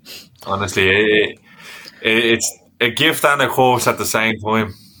 Honestly, it's a gift and a curse at the same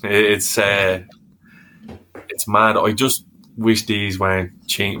time. It's mad. I just wish these weren't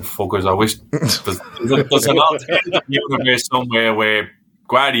cheating fuckers. I wish there's an alternative universe somewhere where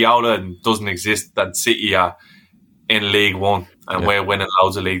Guardiola doesn't exist, that City are in League One and we're winning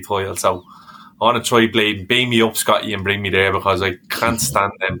loads of league titles. So I want to try bleeding, beam me up, Scotty, and bring me there because I can't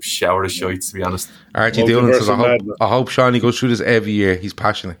stand them shower of shites, to be honest. Archie Doolan says, I hope Shawnee goes through this every year. He's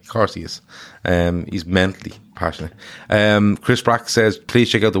passionate. Of course he is. He's mentally passionate. Chris Brack says, please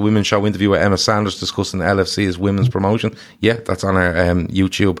check out the Women's Show interview with Emma Sanders discussing LFC's women's promotion. Yeah, that's on our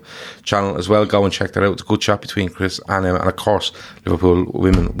YouTube channel as well. Go and check that out. It's a good chat between Chris and Emma. And of course, Liverpool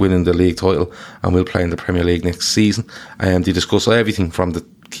women winning the league title and will play in the Premier League next season. They discuss everything from the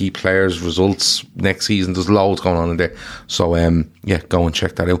key players, results next season. There's loads going on in there. So, go and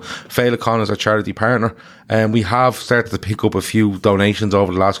check that out. Féile Con is our charity partner. We have started to pick up a few donations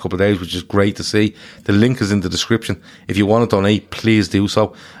over the last couple of days, which is great to see. The link is in the description. If you want to donate, please do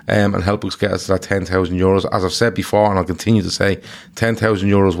so and help us get us to that €10,000. As I've said before, and I'll continue to say,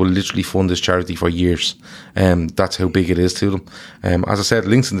 €10,000 will literally fund this charity for years. That's how big it is to them. As I said,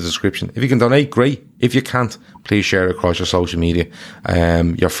 links in the description. If you can donate, great. If you can't, please share it across your social media,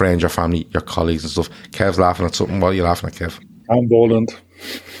 your friends, your family, your colleagues and stuff. Kev's laughing at something. What are you laughing at, Kev?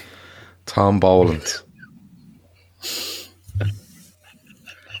 Tom Boland.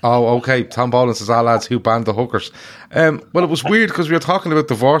 Oh, okay. Tom Boland says, lads, who banned the hookers? Well, it was weird because we were talking about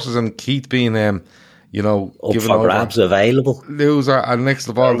divorces and Keith being, up for grabs available. Loser, and next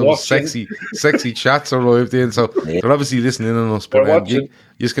of all, there was sexy chats arrived in. So they're obviously listening in on us. But you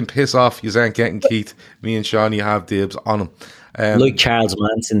just can piss off. You aren't getting Keith. Me and Shawnee have dibs on him. Like Charles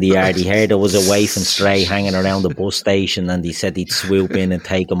Manson, the yard, he heard there was a waif and stray hanging around the bus station, and he said he'd swoop in and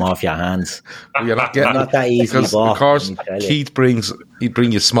take him off your hands. Well, you're not getting not that easy. Because of course, Keith he'd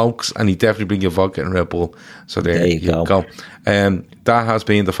bring you smokes, and he'd definitely bring you vodka and Red Bull. So there you go. That has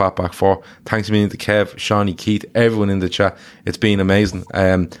been the Fatback 4. Thanks a million to Kev, Shawnee, Keith, everyone in the chat. It's been amazing.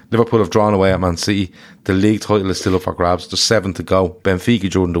 Liverpool have drawn away at Man City. The league title is still up for grabs. There's 7 to go. Benfica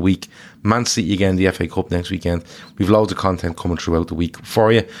during the week. Man City again, the FA Cup next weekend. We've loads of content coming throughout the week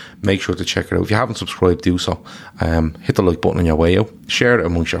for you. Make sure to check it out. If you haven't subscribed, do so. Hit the like button on your way out. Share it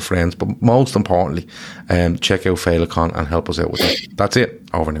amongst your friends. But most importantly, check out Féile Con and help us out with that. That's it.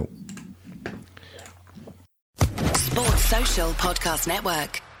 Over now. Sports Social Podcast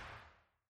Network.